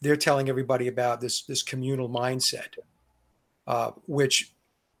 And they're telling everybody about this communal mindset, which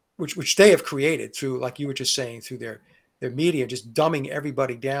they have created through, like you were just saying, through their media, just dumbing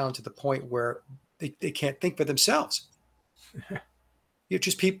everybody down to the point where they can't think for themselves.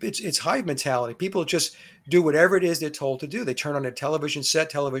 It's hive mentality. People just do whatever it is they're told to do. They turn on a television set.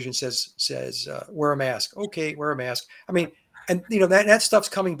 Television says wear a mask. Okay, wear a mask. I mean, and that stuff's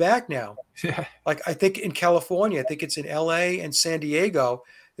coming back now. Yeah. Like I think in California, I think it's in LA and San Diego,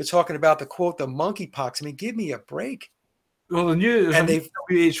 they're talking about the monkeypox. I mean, give me a break. Well, the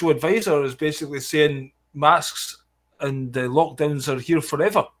WHO advisor is basically saying masks and lockdowns are here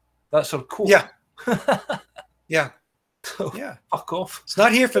forever. That's our quote. Yeah. Yeah. So, yeah. Fuck off. It's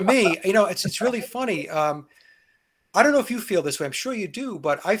not here for me. It's really funny. I don't know if you feel this way. I'm sure you do,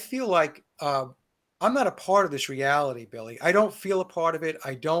 but I feel like I'm not a part of this reality, Billy. I don't feel a part of it.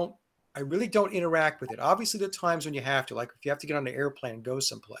 I really don't interact with it. Obviously, there are times when you have to, like if you have to get on an airplane and go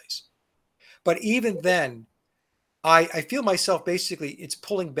someplace. But even then, I feel myself basically, it's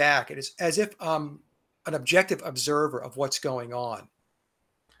pulling back. It is as if I'm an objective observer of what's going on.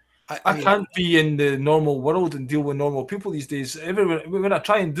 I can't be in the normal world and deal with normal people these days. When I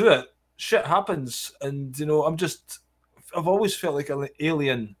try and do it, shit happens. And, I've always felt like an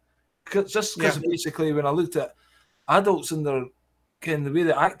alien. Because basically when I looked at adults and their kind of the way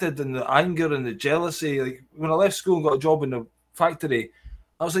they acted and the anger and the jealousy, like when I left school and got a job in the factory,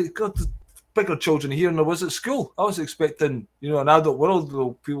 I was like, God, bigger children here than I was at school. I was expecting, an adult world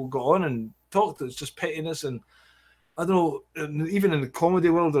where people got on and talked. It's just pettiness, and I don't know, and even in the comedy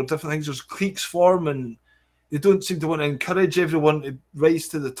world, there are different things. There's cliques form, and they don't seem to want to encourage everyone to rise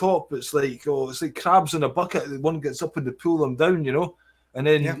to the top. It's like crabs in a bucket. One gets up and they pull them down, And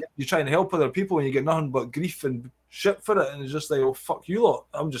then you try and help other people and you get nothing but grief and shit for it. And it's just like, oh, fuck you lot.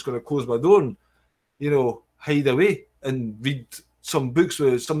 I'm just going to close my door and, hide away and read some books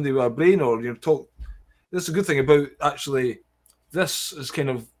with somebody with a brain, or talk. That's a good thing about actually this has kind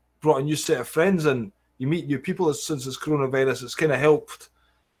of brought a new set of friends and you meet new people since this coronavirus. It's kind of helped,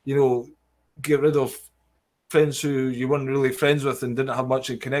 get rid of friends who you weren't really friends with and didn't have much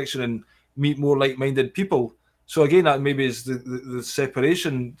in connection and meet more like-minded people. So again, that maybe is the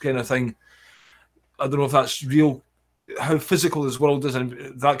separation kind of thing. I don't know if that's real, how physical this world is,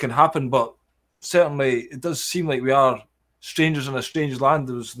 and that can happen, but certainly it does seem like we are strangers in a strange land.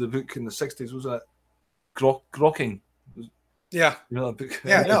 There was the book in the 60s, wasn't it? Grokking. Yeah. That book?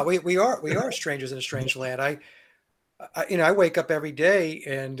 Yeah, no, we are strangers in a strange land. I wake up every day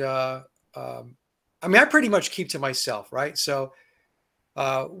and I pretty much keep to myself, right? So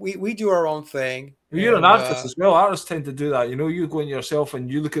we do our own thing. You're an artist as well. Artists tend to do that. You go in yourself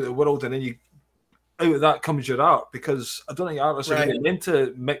and you look at the world, and then out of that comes your art. Because I don't think artists are really meant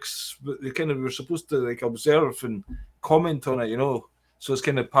to mix. We're supposed to observe and comment on it, So it's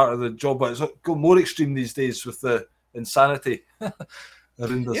kind of part of the job. But it's got more extreme these days with the insanity.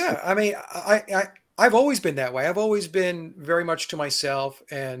 Yeah, I've always been that way. I've always been very much to myself,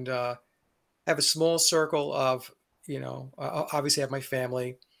 and have a small circle of, obviously I have my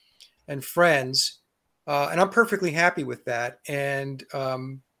family and friends, and I'm perfectly happy with that. And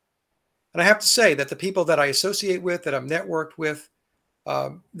I have to say that the people that I associate with, that I'm networked with,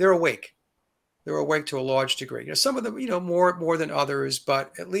 they're awake. They're awake to a large degree. Some of them, more than others,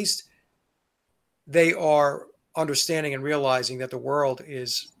 but at least they are understanding and realizing that the world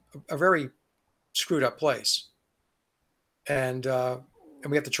is a very screwed up place. And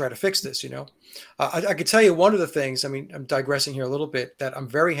we have to try to fix this, I could tell you one of the things, I'm digressing here a little bit, that I'm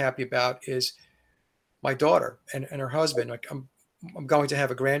very happy about is my daughter and her husband. I'm going to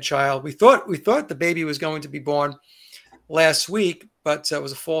have a grandchild. We thought the baby was going to be born last week, but it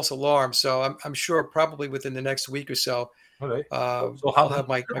was a false alarm. So I'm sure probably within the next week or so, I'll have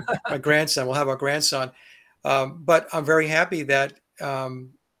my grandson. We'll have our grandson. But I'm very happy that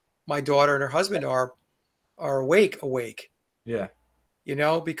my daughter and her husband are awake. Yeah.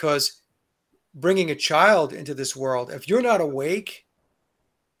 Because bringing a child into this world, if you're not awake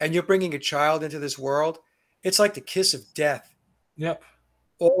and you're bringing a child into this world, it's like the kiss of death. Yep.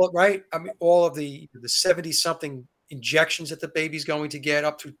 All of the 70-something injections that the baby's going to get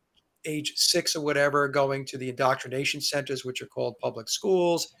up to age 6 or whatever, going to the indoctrination centers, which are called public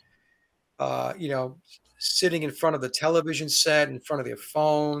schools, sitting in front of the television set, in front of their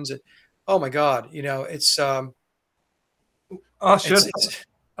phones. And, oh my God, it's,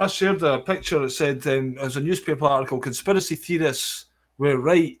 I shared a picture that said, as a newspaper article, conspiracy theorists were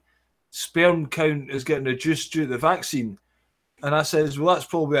right, sperm count is getting reduced due to the vaccine. And I says, well, that's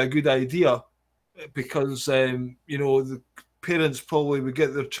probably a good idea because, the parents probably would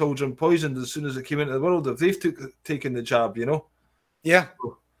get their children poisoned as soon as it came into the world if they've taken the jab, Yeah.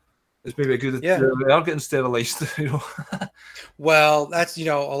 So it's maybe a good idea. They are getting sterilized, Well, that's,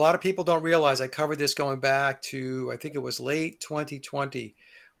 a lot of people don't realize I covered this going back to, I think it was late 2020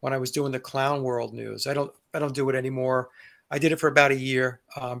 when I was doing the Clown World News. I don't do it anymore. I did it for about a year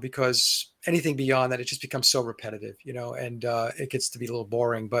because anything beyond that, it just becomes so repetitive, and it gets to be a little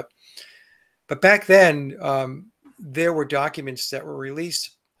boring. But back then, there were documents that were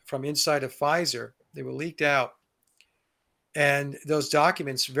released from inside of Pfizer. They were leaked out. And those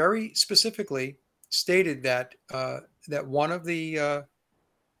documents very specifically stated that that one of the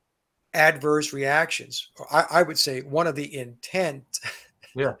adverse reactions, or I would say one of the intent,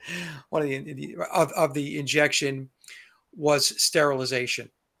 one of the injection was sterilization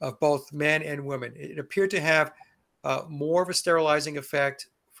of both men and women. It appeared to have more of a sterilizing effect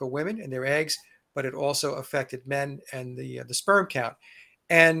for women and their eggs, but it also affected men and the sperm count.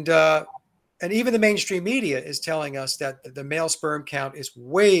 And even the mainstream media is telling us that the male sperm count is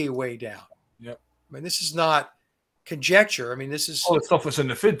way, way down. Yep. This is not conjecture. This is all the stuff that's in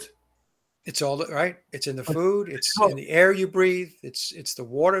the food. It's all right. It's in the food. It's in the air you breathe. It's the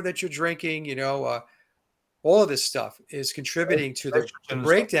water that you're drinking. All of this stuff is contributing to the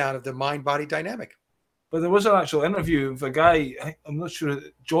breakdown of the mind-body dynamic. But there was an actual interview with a guy. I'm not sure.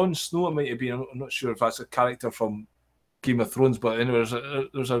 Jon Snow it might have been. I'm not sure if that's a character from Game of Thrones. But anyway,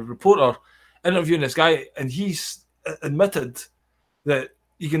 there's a reporter interviewing this guy, and he's admitted that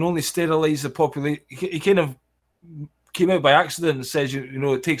you can only sterilize the population. He kind of came out by accident and says,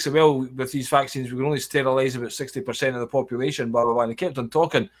 it takes a while with these vaccines. We can only sterilize about 60% of the population, blah, blah, blah. And he kept on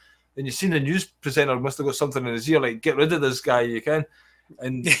talking. And you seen the news presenter must have got something in his ear, like, get rid of this guy, you can.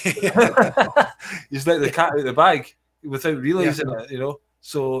 And he's let the cat out of the bag. without realizing it, you know.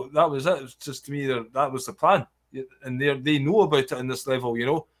 So that was it. It was just to me that was the plan, and they know about it in this level, you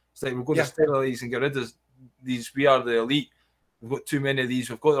know. It's like we're going to sterilize and get rid of these. We are the elite. We've got too many of these.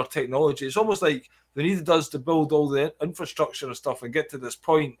 We've got our technology. It's almost like they needed us to build all the infrastructure and stuff and get to this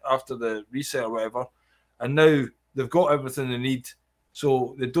point after the reset or whatever. And now they've got everything they need,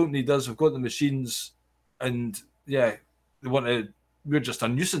 so they don't need us. We've got the machines, and yeah, they want to. We're just a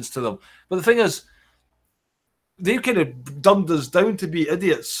nuisance to them. But the thing is, they kind of dumbed us down to be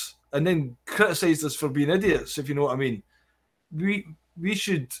idiots, and then criticised us for being idiots. If you know what I mean, we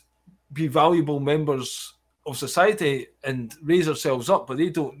should be valuable members of society and raise ourselves up. But they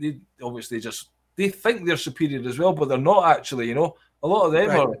don't. They obviously just they think they're superior as well, but they're not actually. You know, a lot of them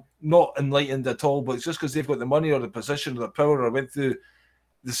are not enlightened at all. But it's just because they've got the money or the position or the power or went through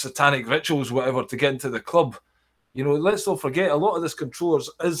the satanic rituals, whatever, to get into the club. You know, let's not forget a lot of this controllers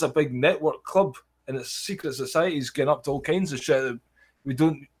is a big network club, and it's secret societies getting up to all kinds of shit that we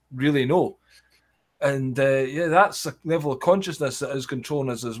don't really know. And that's a level of consciousness that is controlling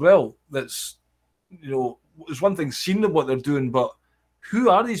us as well. That's, you know, there's one thing seeing what they're doing, but who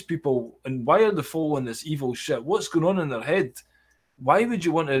are these people and why are they following this evil shit? What's going on in their head? Why would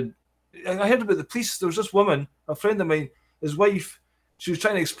you want to? I heard about the police. There was this woman, a friend of mine, his wife. She was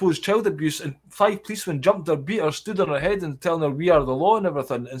trying to expose child abuse, and 5 policemen jumped her, beat her, stood on her head, and telling her we are the law and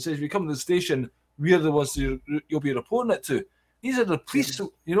everything, and says, "If you come to the station, we are the ones you'll be reporting it to." These are the police,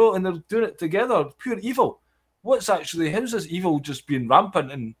 you know, and they're doing it together. Pure evil. How's this evil just being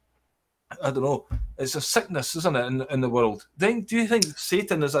rampant? And I don't know. It's a sickness, isn't it, in the world? Then do you think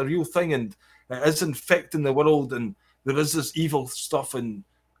Satan is a real thing and it is infecting the world, and there is this evil stuff? And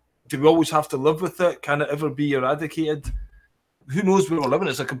do we always have to live with it? Can it ever be eradicated? Who knows where we're living?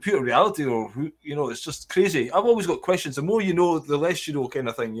 It's a computer reality, or who, you know, it's just crazy. I've always got questions. The more you know, the less you know, kind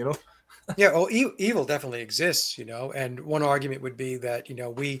of thing, you know. Yeah, well, evil definitely exists, you know, and one argument would be that, you know,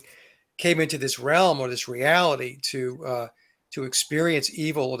 we came into this realm or this reality to experience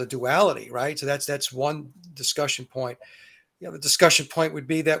evil or the duality, right? So that's one discussion point. You know, the discussion point would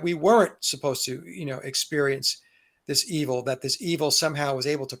be that we weren't supposed to, you know, experience this evil, that this evil somehow was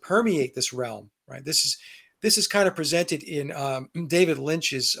able to permeate this realm, right? This is kind of presented in David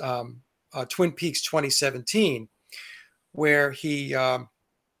Lynch's Twin Peaks 2017, where he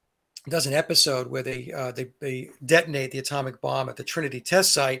does an episode where they detonate the atomic bomb at the Trinity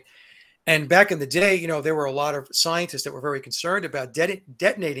test site. And back in the day, you know, there were a lot of scientists that were very concerned about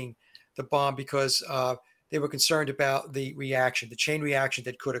detonating the bomb because they were concerned about the reaction, the chain reaction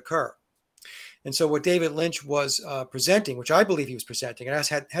that could occur. And so what David Lynch was presenting, which I believe he was presenting, and I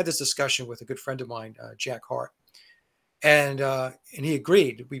had this discussion with a good friend of mine, Jack Hart, and he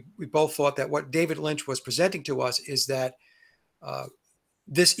agreed. We both thought that what David Lynch was presenting to us is that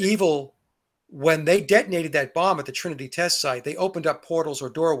this evil, when they detonated that bomb at the Trinity test site, they opened up portals or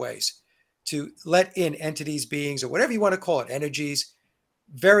doorways to let in entities, beings, or whatever you want to call it, energies,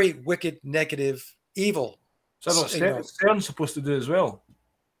 very wicked, negative, evil. So that's what CERN's supposed to do as well.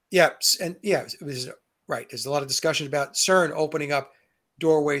 Yeah, and yeah, it was right. There's a lot of discussion about CERN opening up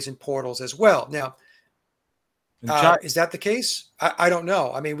doorways and portals as well. Now, is that the case? I don't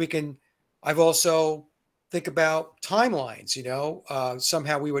know. I mean, I've also think about timelines. You know,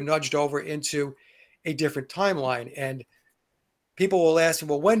 somehow we were nudged over into a different timeline, and people will ask me,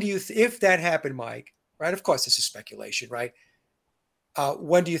 "Well, when do you, if that happened, Mike?" Right? Of course, this is speculation, right?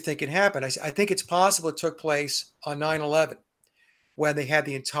 When do you think it happened? I think it's possible it took place on 9/11. When they had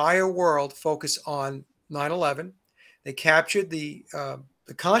the entire world focus on 9/11, they captured the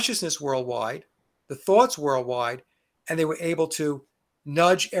consciousness worldwide, the thoughts worldwide, and they were able to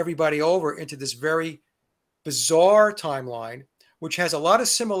nudge everybody over into this very bizarre timeline, which has a lot of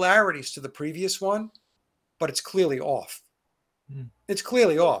similarities to the previous one, but it's clearly off. It's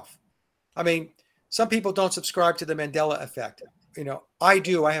clearly off. I mean, some people don't subscribe to the Mandela effect. You know, I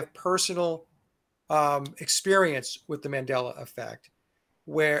do. I have personal experience with the Mandela effect,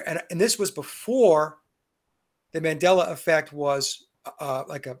 where and this was before the Mandela effect was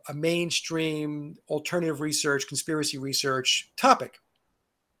like a mainstream alternative research, conspiracy research topic.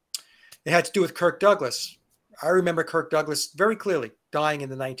 It had to do with Kirk Douglas. I remember Kirk Douglas very clearly dying in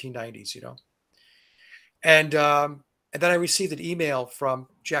the 1990s, you know. And then I received an email from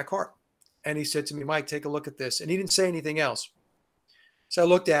Jack Hart, and he said to me, "Mike, take a look at this." And he didn't say anything else. So I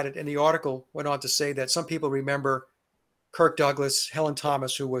looked at it, and the article went on to say that some people remember Kirk Douglas, Helen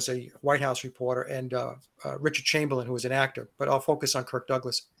Thomas, who was a White House reporter, and Richard Chamberlain, who was an actor. But I'll focus on Kirk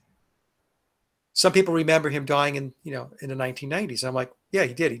Douglas. Some people remember him dying in the 1990s. I'm like, yeah,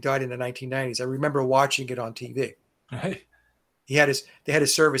 he did. He died in the 1990s. I remember watching it on TV. Right. They had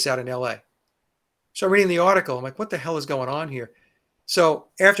his service out in LA. So I'm reading the article. I'm like, what the hell is going on here? So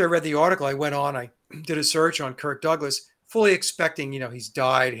after I read the article, I went on, I did a search on Kirk Douglas, fully expecting, he's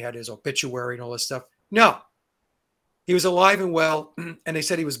died, he had his obituary and all this stuff. No, he was alive and well. And they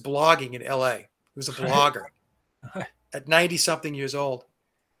said he was blogging in LA. He was a blogger at 90 something years old.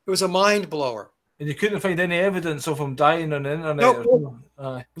 It was a mind blower. And you couldn't find any evidence of him dying on the internet?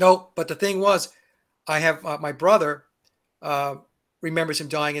 Nope. No, but the thing was, I have my brother remembers him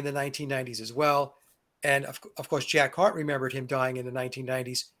dying in the 1990s as well. And of course, Jack Hart remembered him dying in the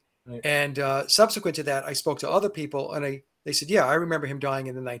 1990s. Right. And subsequent to that, I spoke to other people and they said, yeah, I remember him dying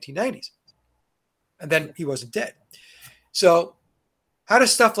in the 1990s. And then he wasn't dead. So how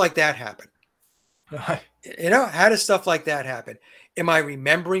does stuff like that happen? How does stuff like that happen? Am I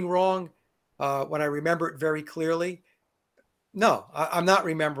remembering wrong when I remember it very clearly? No, I'm not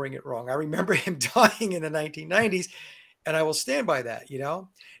remembering it wrong. I remember him dying in the 1990s, and I will stand by that, Now,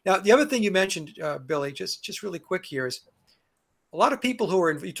 the other thing you mentioned, Billy, just really quick here is a lot of people who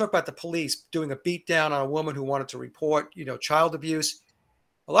are, you talk about the police doing a beat down on a woman who wanted to report, child abuse.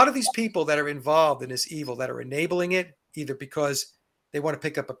 A lot of these people that are involved in this evil, that are enabling it, either because they want to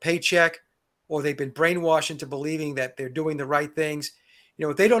pick up a paycheck or they've been brainwashed into believing that they're doing the right things.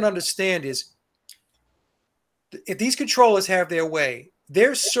 What they don't understand is if these controllers have their way,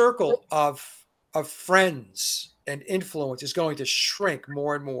 their circle of friends and influence is going to shrink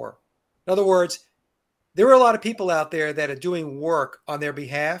more and more. In other words, there are a lot of people out there that are doing work on their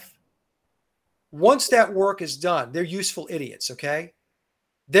behalf. Once that work is done, they're useful idiots, okay?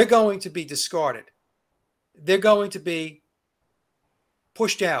 They're going to be discarded. They're going to be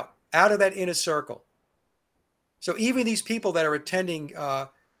pushed out of that inner circle. So even these people that are attending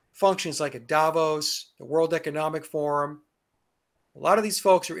functions like at Davos, the World Economic Forum, a lot of these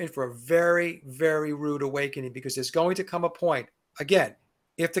folks are in for a very, very rude awakening because there's going to come a point, again,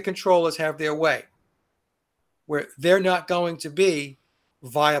 if the controllers have their way, where they're not going to be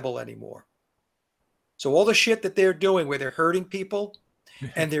viable anymore. So all the shit that they're doing where they're hurting people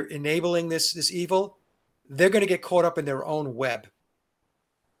and they're enabling this evil, they're going to get caught up in their own web.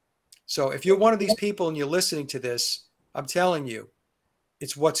 So if you're one of these people and you're listening to this, I'm telling you,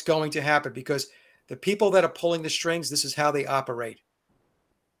 it's what's going to happen because the people that are pulling the strings, this is how they operate.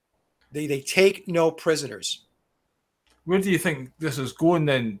 They take no prisoners. Where do you think this is going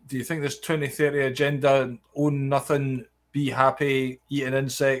then? Do you think this 2030 agenda, own nothing, be happy, eating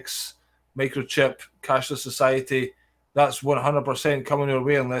insects, microchip, cashless society, that's 100% coming our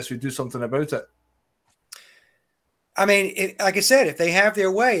way unless we do something about it? I mean, like I said, if they have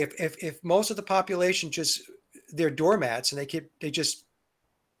their way, if most of the population just, they're doormats and they just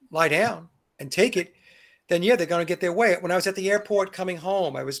lie down and take it, then yeah, they're going to get their way. When I was at the airport coming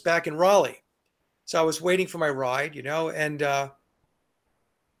home, I was back in Raleigh. So I was waiting for my ride, and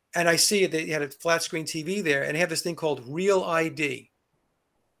I see they had a flat screen TV there and they have this thing called Real ID.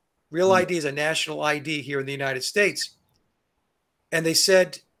 Real ID is a national ID here in the United States. And they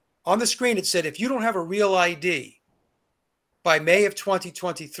said on the screen, it said, if you don't have a Real ID by May of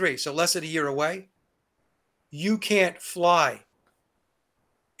 2023, so less than a year away, you can't fly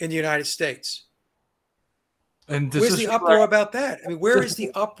in the United States. And where's the uproar about that? I mean, where is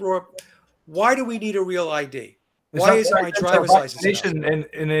the uproar? Why do we need a Real ID? Why isn't my driver's license in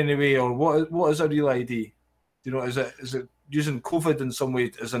any way, or what is a Real ID? Is it using COVID in some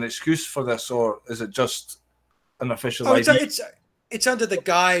way as an excuse for this, or is it just an official ID? It's under the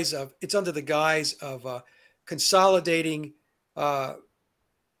guise of consolidating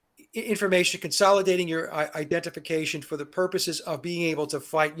information, consolidating your identification for the purposes of being able to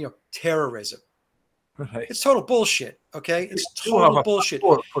fight, terrorism. Right. It's total bullshit. Okay, it's total bullshit.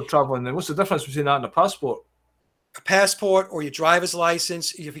 For traveling, then what's the difference between that and a passport? A passport or your driver's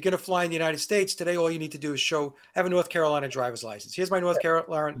license. If you're going to fly in the United States today, all you need to do is have a North Carolina driver's license. Here's my North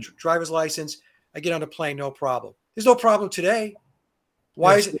Carolina driver's license. I get on the plane, no problem. There's no problem today.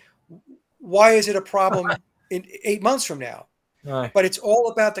 Why is it a problem in 8 months from now? Right. But it's all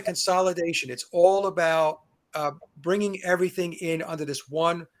about the consolidation. It's all about bringing everything in under this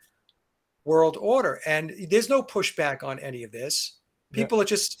one world order. And there's no pushback on any of this. People are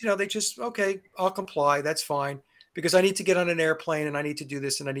just, okay, I'll comply. That's fine. Because I need to get on an airplane and I need to do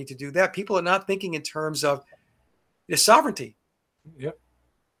this and I need to do that. People are not thinking in terms of the sovereignty. Yep.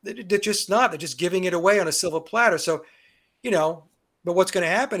 They're just not. They're just giving it away on a silver platter. So, but what's going to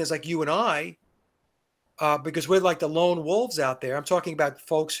happen is like you and I, because we're like the lone wolves out there. I'm talking about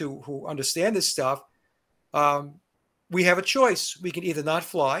folks who understand this stuff. We have a choice. We can either not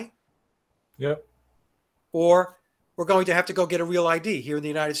fly. Yep. Or we're going to have to go get a Real ID here in the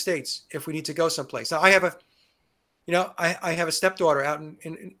United States if we need to go someplace. Now I have a stepdaughter out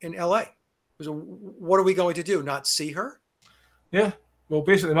in LA. So what are we going to do? Not see her? Yeah. Well,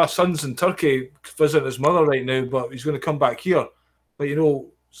 basically, my son's in Turkey visiting his mother right now, but he's going to come back here. But, you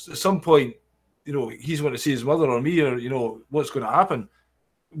know, at some point, you know, he's going to see his mother or me, or, you know, what's going to happen.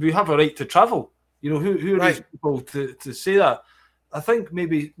 We have a right to travel. You know, who are Right. these people to say that? I think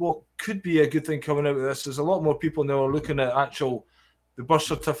maybe what could be a good thing coming out of this is a lot more people now are looking at the birth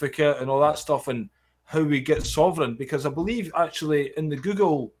certificate and all that stuff and how we get sovereign. Because I believe actually in the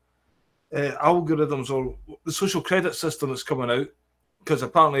Google algorithms or the social credit system that's coming out, because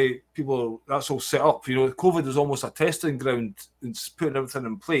apparently that's all set up. You know, COVID is almost a testing ground and putting everything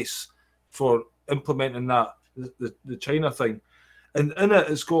in place for implementing that the China thing. And in it,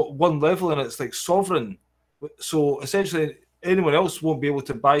 it's got one level in it. It's like sovereign. So essentially, anyone else won't be able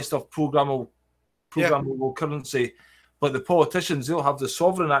to buy stuff programmable currency, but the politicians, they'll have the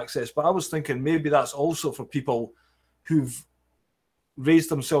sovereign access. But I was thinking maybe that's also for people who've raised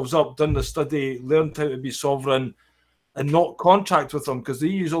themselves up, done the study, learned how to be sovereign, and not contract with them, because they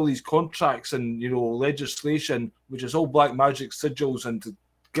use all these contracts and, you know, legislation, which is all black magic sigils and to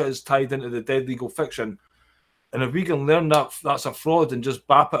get us tied into the dead legal fiction. And if we can learn that that's a fraud and just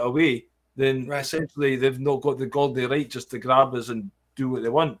bap it away, then essentially they've not got the godly right just to grab us and do what they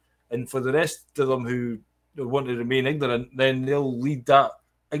want. And for the rest of them who want to remain ignorant, then they'll lead that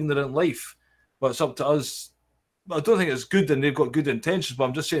ignorant life. But it's up to us. I don't think it's good and they've got good intentions, but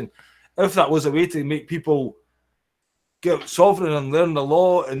I'm just saying, if that was a way to make people get sovereign and learn the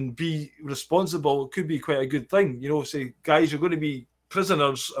law and be responsible, it could be quite a good thing. You know, say, guys, you're going to be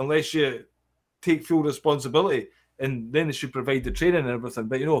prisoners unless you take full responsibility, and then they should provide the training and everything.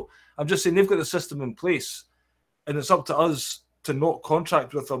 But, you know, I'm just saying they've got the system in place, and it's up to us to not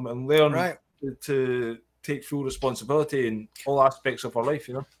contract with them and learn to take full responsibility in all aspects of our life,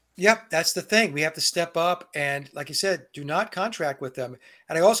 you know? Yep, that's the thing. We have to step up and, like you said, do not contract with them.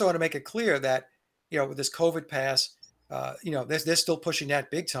 And I also want to make it clear that, you know, with this COVID pass, you know, they're still pushing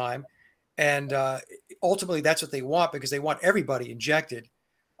that big time. And ultimately, that's what they want, because they want everybody injected.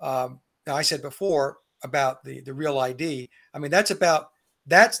 Now, I said before about the real ID. I mean, that's the,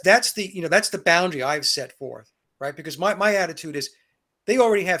 you know, that's the boundary I've set forth, right? Because my attitude is they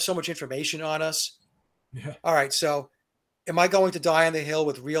already have so much information on us. Yeah. All right, so am I going to die on the hill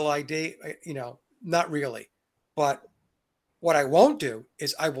with real ID? You know, not really. But what I won't do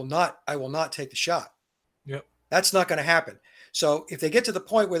is I will not take the shot. Yep. That's not going to happen. So if they get to the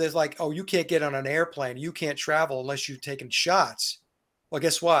point where there's like, oh, you can't get on an airplane, you can't travel unless you've taken shots. Well,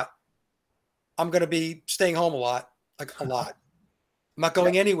 guess what? I'm going to be staying home a lot. I'm not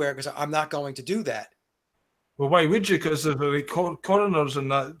going anywhere because I'm not going to do that. Well, why would you? Because of the coroners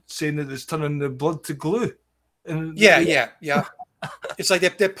and that saying that it's turning the blood to glue. And yeah. It's like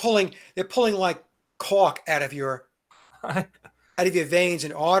they're pulling like caulk out of your veins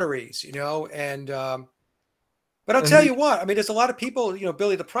and arteries, you know. And but I'll tell you what, I mean, there's a lot of people, you know,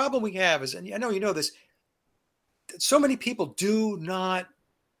 Billy. The problem we have is, and I know you know this, so many people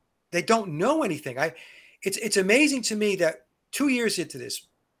they don't know anything. It's amazing to me that 2 years into this,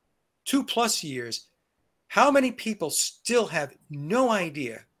 2+ years, how many people still have no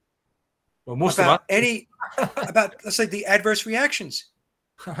idea about let's say the adverse reactions.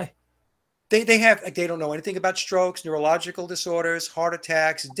 They don't know anything about strokes, neurological disorders, heart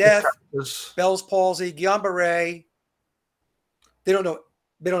attacks, death, Bell's palsy, Guillain-Barré. They don't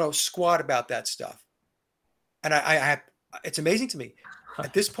know squat about that stuff. And it's amazing to me.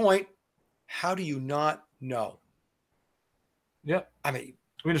 At this point, how do you not know? Yeah. I mean,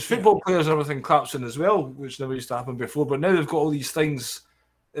 there's football players and everything collapsing as well, which never used to happen before. But now they've got all these things.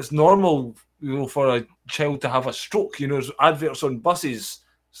 It's normal, you know, for a child to have a stroke. You know, there's adverts on buses.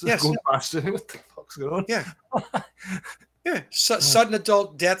 Going past. What the fuck's going on? Yeah. Yeah. Sudden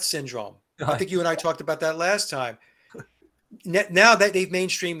adult death syndrome. I think you and I talked about that last time. Now that they've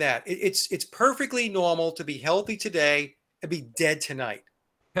mainstreamed that, it's perfectly normal to be healthy today and be dead tonight.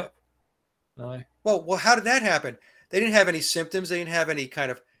 Yep. Aye. Well, how did that happen? They didn't have any symptoms. They didn't have any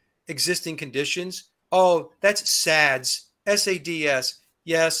kind of existing conditions. Oh, that's SADS. SADS.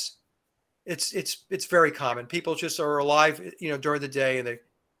 Yes, it's very common. People just are alive, you know, during the day, and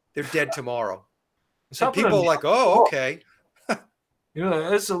they're dead tomorrow. So people are like, oh, okay. You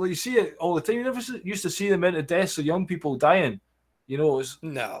know, you see it all the time. You never used to see the amount of deaths of young people dying. You know, it's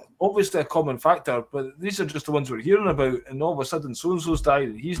obviously a common factor, but these are just the ones we're hearing about. And all of a sudden, so-and-so's died,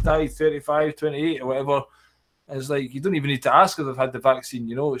 and he's died 35, 28 or whatever. And it's like, you don't even need to ask if they've had the vaccine,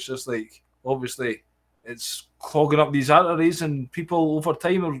 you know. It's just like, obviously, it's clogging up these arteries, and people over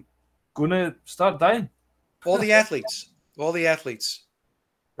time are going to start dying. All the athletes,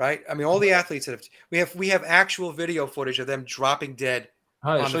 right? I mean, all the athletes that we have actual video footage of them dropping dead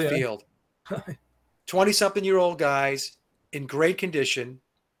on the field. 20-something-year-old guys in great condition,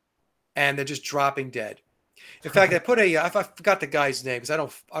 and they're just dropping dead. In fact, I forgot the guy's name because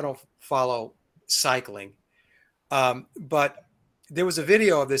I don't follow cycling, but there was a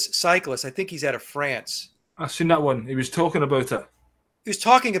video of this cyclist. I think he's out of France. I've seen that one. He was talking about it. He was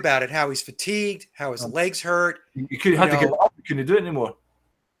talking about it, how he's fatigued, how his legs hurt. You had to get up. You couldn't do it anymore.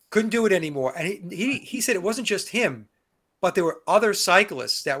 Couldn't do it anymore. And he said it wasn't just him, but there were other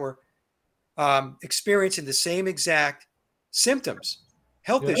cyclists that were experiencing the same exact symptoms,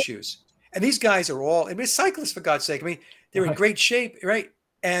 health issues. And these guys are all, I mean, cyclists, for God's sake. I mean, they're in great shape, right?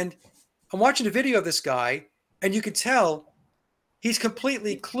 And I'm watching a video of this guy, and you can tell he's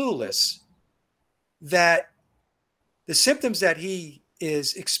completely clueless that the symptoms that he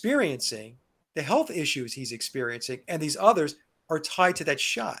is experiencing, the health issues he's experiencing, and these others are tied to that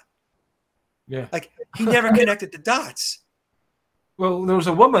shot. Yeah. Like, he never connected the dots. Well, there was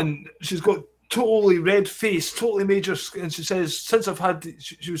a woman, she's got totally red face, totally major, and she says, since I've had,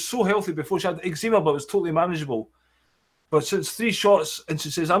 she was so healthy before, she had eczema, but it was totally manageable. But since 3 shots, and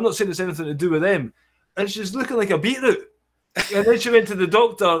she says, I'm not saying it's anything to do with them, and she's looking like a beetroot. And then she went to the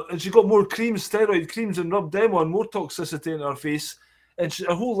doctor, and she got more creams, steroid creams, and rubbed them on, more toxicity in her face. And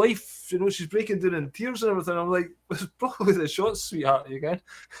her whole life, you know, she's breaking down in tears and everything. I'm like, it's probably the shots, sweetheart, again.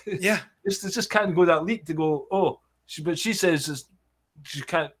 Yeah. It just can't go that leap to go, oh. But she says she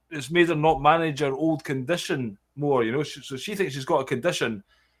can't, it's made her not manage her old condition more, you know. So she thinks she's got a condition,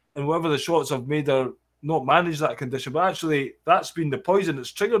 and whatever the shots have made her not manage that condition. But actually, that's been the poison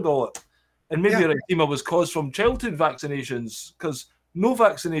that's triggered all it. And maybe her eczema was caused from childhood vaccinations, because no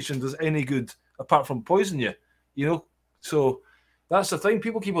vaccination does any good apart from poison you, you know. So that's the thing.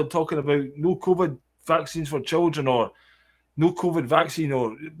 People keep on talking about no COVID vaccines for children or no COVID vaccine,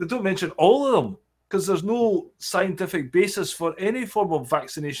 or they don't mention all of them, because there's no scientific basis for any form of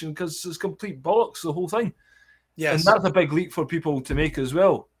vaccination, because it's complete bollocks, the whole thing. Yes. And that's a big leap for people to make as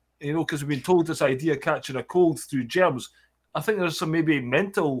well, you know, because we've been told this idea of catching a cold through germs. I think there's some maybe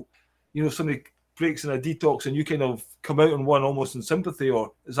mental, you know, somebody breaks in a detox and you kind of come out on one almost in sympathy,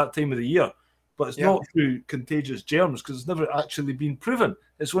 or it's that time of the year. But it's not through contagious germs, because it's never actually been proven.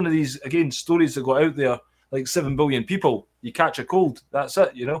 It's one of these, again, stories that got out there, like 7 billion people, you catch a cold, that's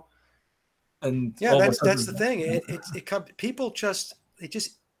it, you know. And that's the thing. People just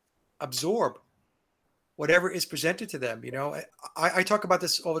absorb whatever is presented to them. You know, I talk about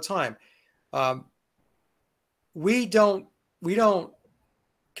this all the time. We don't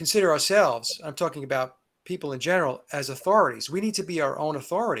consider ourselves, I'm talking about people in general, as authorities. We need to be our own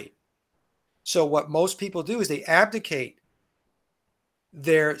authority. So what most people do is they abdicate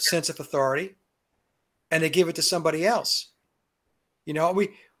their sense of authority and they give it to somebody else. You know, we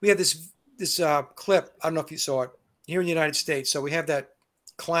have this clip, I don't know if you saw it, here in the United States. So we have that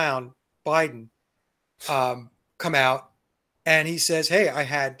clown, Biden, come out, and he says, hey, I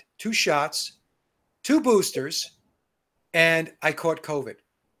had 2 shots, 2 boosters, and I caught COVID.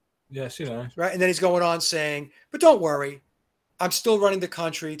 Yes, you know. Right. And then he's going on saying, but don't worry, I'm still running the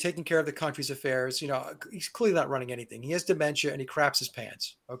country, taking care of the country's affairs. You know, he's clearly not running anything. He has dementia and he craps his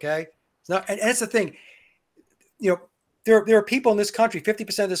pants. Okay. It's not, and that's the thing. You know, there are people in this country,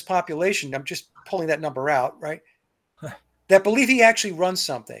 50% of this population, I'm just pulling that number out, right, that believe he actually runs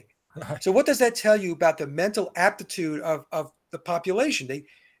something. So what does that tell you about the mental aptitude of the population?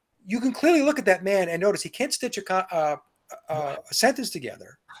 You can clearly look at that man and notice he can't stitch a sentence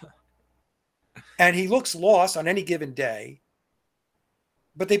together. And he looks lost on any given day,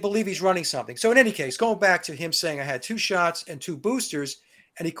 but they believe he's running something. So in any case, going back to him saying I had 2 shots and 2 boosters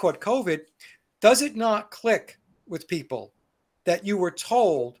and he caught COVID, does it not click with people that you were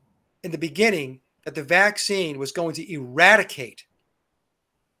told in the beginning that the vaccine was going to eradicate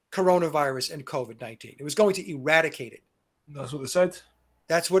coronavirus and COVID-19? It was going to eradicate it. That's what they said.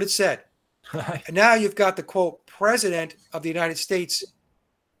 That's what it said. And now you've got the, quote, president of the United States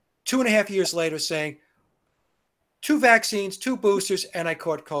 2.5 years later saying 2 vaccines, 2 boosters, and I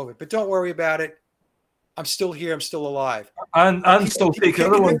caught COVID. But don't worry about it. I'm still here. I'm still alive. And still take the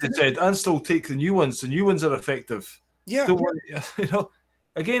other ones, they said, and still take the new ones. The new ones are effective. Yeah. Don't worry. You know,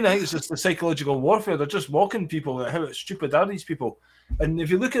 again, I think it's just the psychological warfare. They're just mocking people at how stupid are these people. And if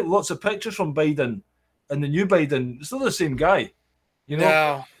you look at lots of pictures from Biden and the new Biden, it's still the same guy. You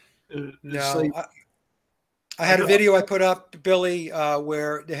know? No. Like, I had a video I put up, Billy,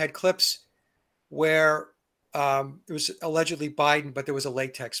 where they had clips where it was allegedly Biden, but there was a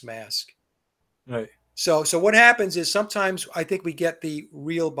latex mask. Right. So what happens is sometimes I think we get the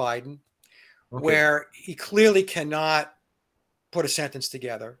real Biden, where he clearly cannot put a sentence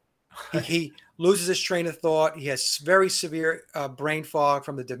together. He loses his train of thought. He has very severe brain fog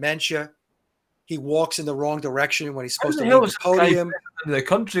from the dementia. he walks in the wrong direction when he's supposed to How the hell leave is the podium. in the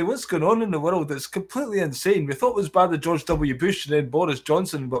country? What's going on in the world? It's completely insane. We thought it was bad that George W. Bush and then Boris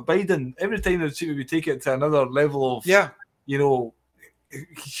Johnson, but Biden, every time they seem to be taking it to another level of, you know,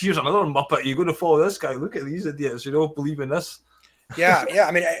 here's another Muppet. You're going to follow this guy. Look at these idiots, you know, believe in this. Yeah.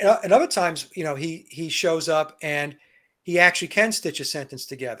 I mean, and other times, you know, he shows up and he actually can stitch a sentence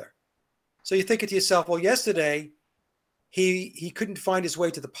together. So you're thinking to yourself, well, yesterday he couldn't find his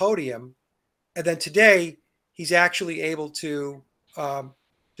way to the podium, and then today he's actually able to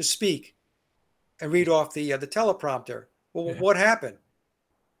speak and read off the teleprompter. Well, what happened?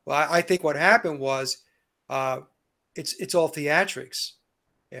 Well, I think what happened was it's all theatrics.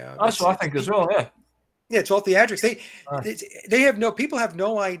 Yeah, that's what I think as well. Yeah, it's all theatrics. People have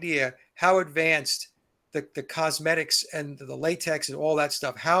no idea how advanced the cosmetics and the latex and all that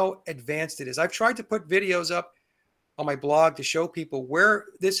stuff, how advanced it is. I've tried to put videos up on my blog to show people where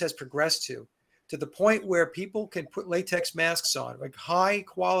this has progressed to the point where people can put latex masks on, like high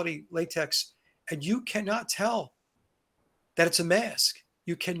quality latex, and you cannot tell that it's a mask.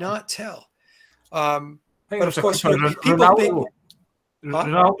 You cannot tell. But of course, people think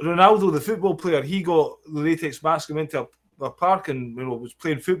Ronaldo, the football player, he got the latex mask and went to a park and was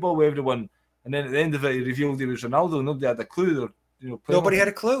playing football with everyone. And then at the end of it, he revealed he was Ronaldo. Nobody had a clue. Nobody had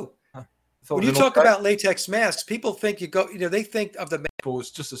a clue. When you talk about latex masks, people think they think of the mask.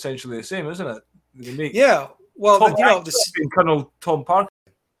 It's just essentially the same, isn't it? Well, Colonel Tom Parker.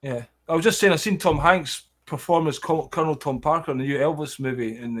 Yeah, I was just saying, I've seen Tom Hanks perform as Colonel Tom Parker in the new Elvis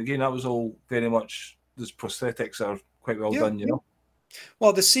movie, and again, that was all very much. Those prosthetics are quite well done, you know.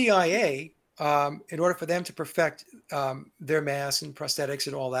 Well, the CIA, in order for them to perfect their masks and prosthetics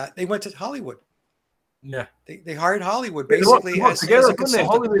and all that, they went to Hollywood. Yeah, they hired Hollywood basically they work together, don't they?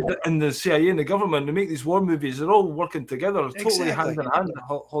 Hollywood and the CIA and the government, to make these war movies. They're all working together, totally hand in hand.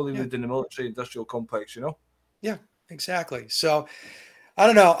 Hollywood and the military-industrial complex, you know. Yeah, exactly. So, I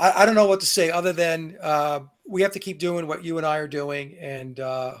don't know. I don't know what to say other than we have to keep doing what you and I are doing, and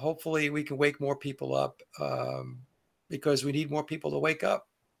hopefully we can wake more people up because we need more people to wake up.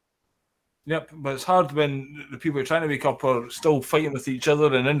 Yep, but it's hard when the people who are trying to wake up are still fighting with each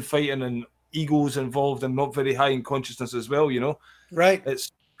other and infighting and egos involved and not very high in consciousness as well, you know. Right.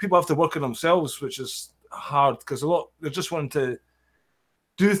 It's people have to work on themselves, which is hard because they're just wanting to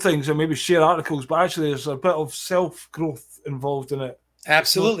do things and maybe share articles, but actually there's a bit of self-growth involved in it.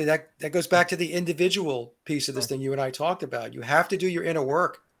 Absolutely. That goes back to the individual piece of this thing you and I talked about. You have to do your inner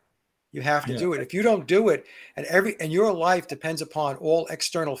work. You have to do it. If you don't do it, and your life depends upon all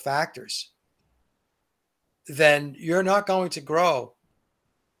external factors, then you're not going to grow.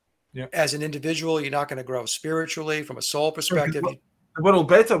 Yeah. As an individual, you're not going to grow spiritually from a soul perspective. The world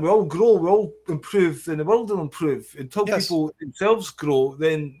better. We all grow. We all improve, and the world will improve. Until people themselves grow,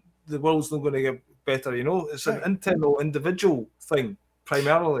 then the world's not going to get better. You know, it's an internal, individual thing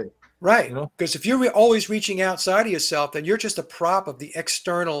primarily. Right. You know, because if you're always reaching outside of yourself, then you're just a prop of the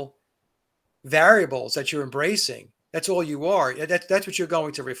external variables that you're embracing. That's all you are. That's what you're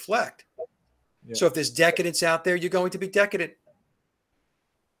going to reflect. Yeah. So if there's decadence out there, you're going to be decadent.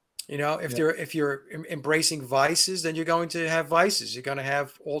 You know, if you're embracing vices, then you're going to have vices. You're going to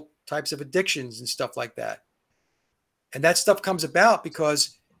have all types of addictions and stuff like that. And that stuff comes about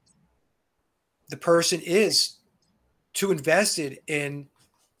because the person is too invested in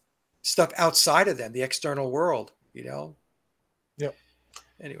stuff outside of them, the external world, you know? Yep.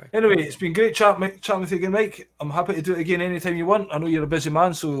 Anyway, it's been great chatting with you again, Mike. I'm happy to do it again anytime you want. I know you're a busy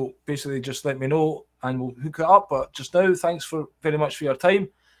man, so basically just let me know and we'll hook it up. But just now, thanks very much for your time.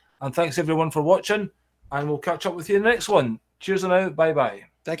 And thanks everyone for watching, and we'll catch up with you in the next one. Cheers and out. Bye-bye.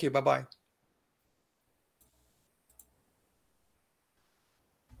 Thank you. Bye-bye.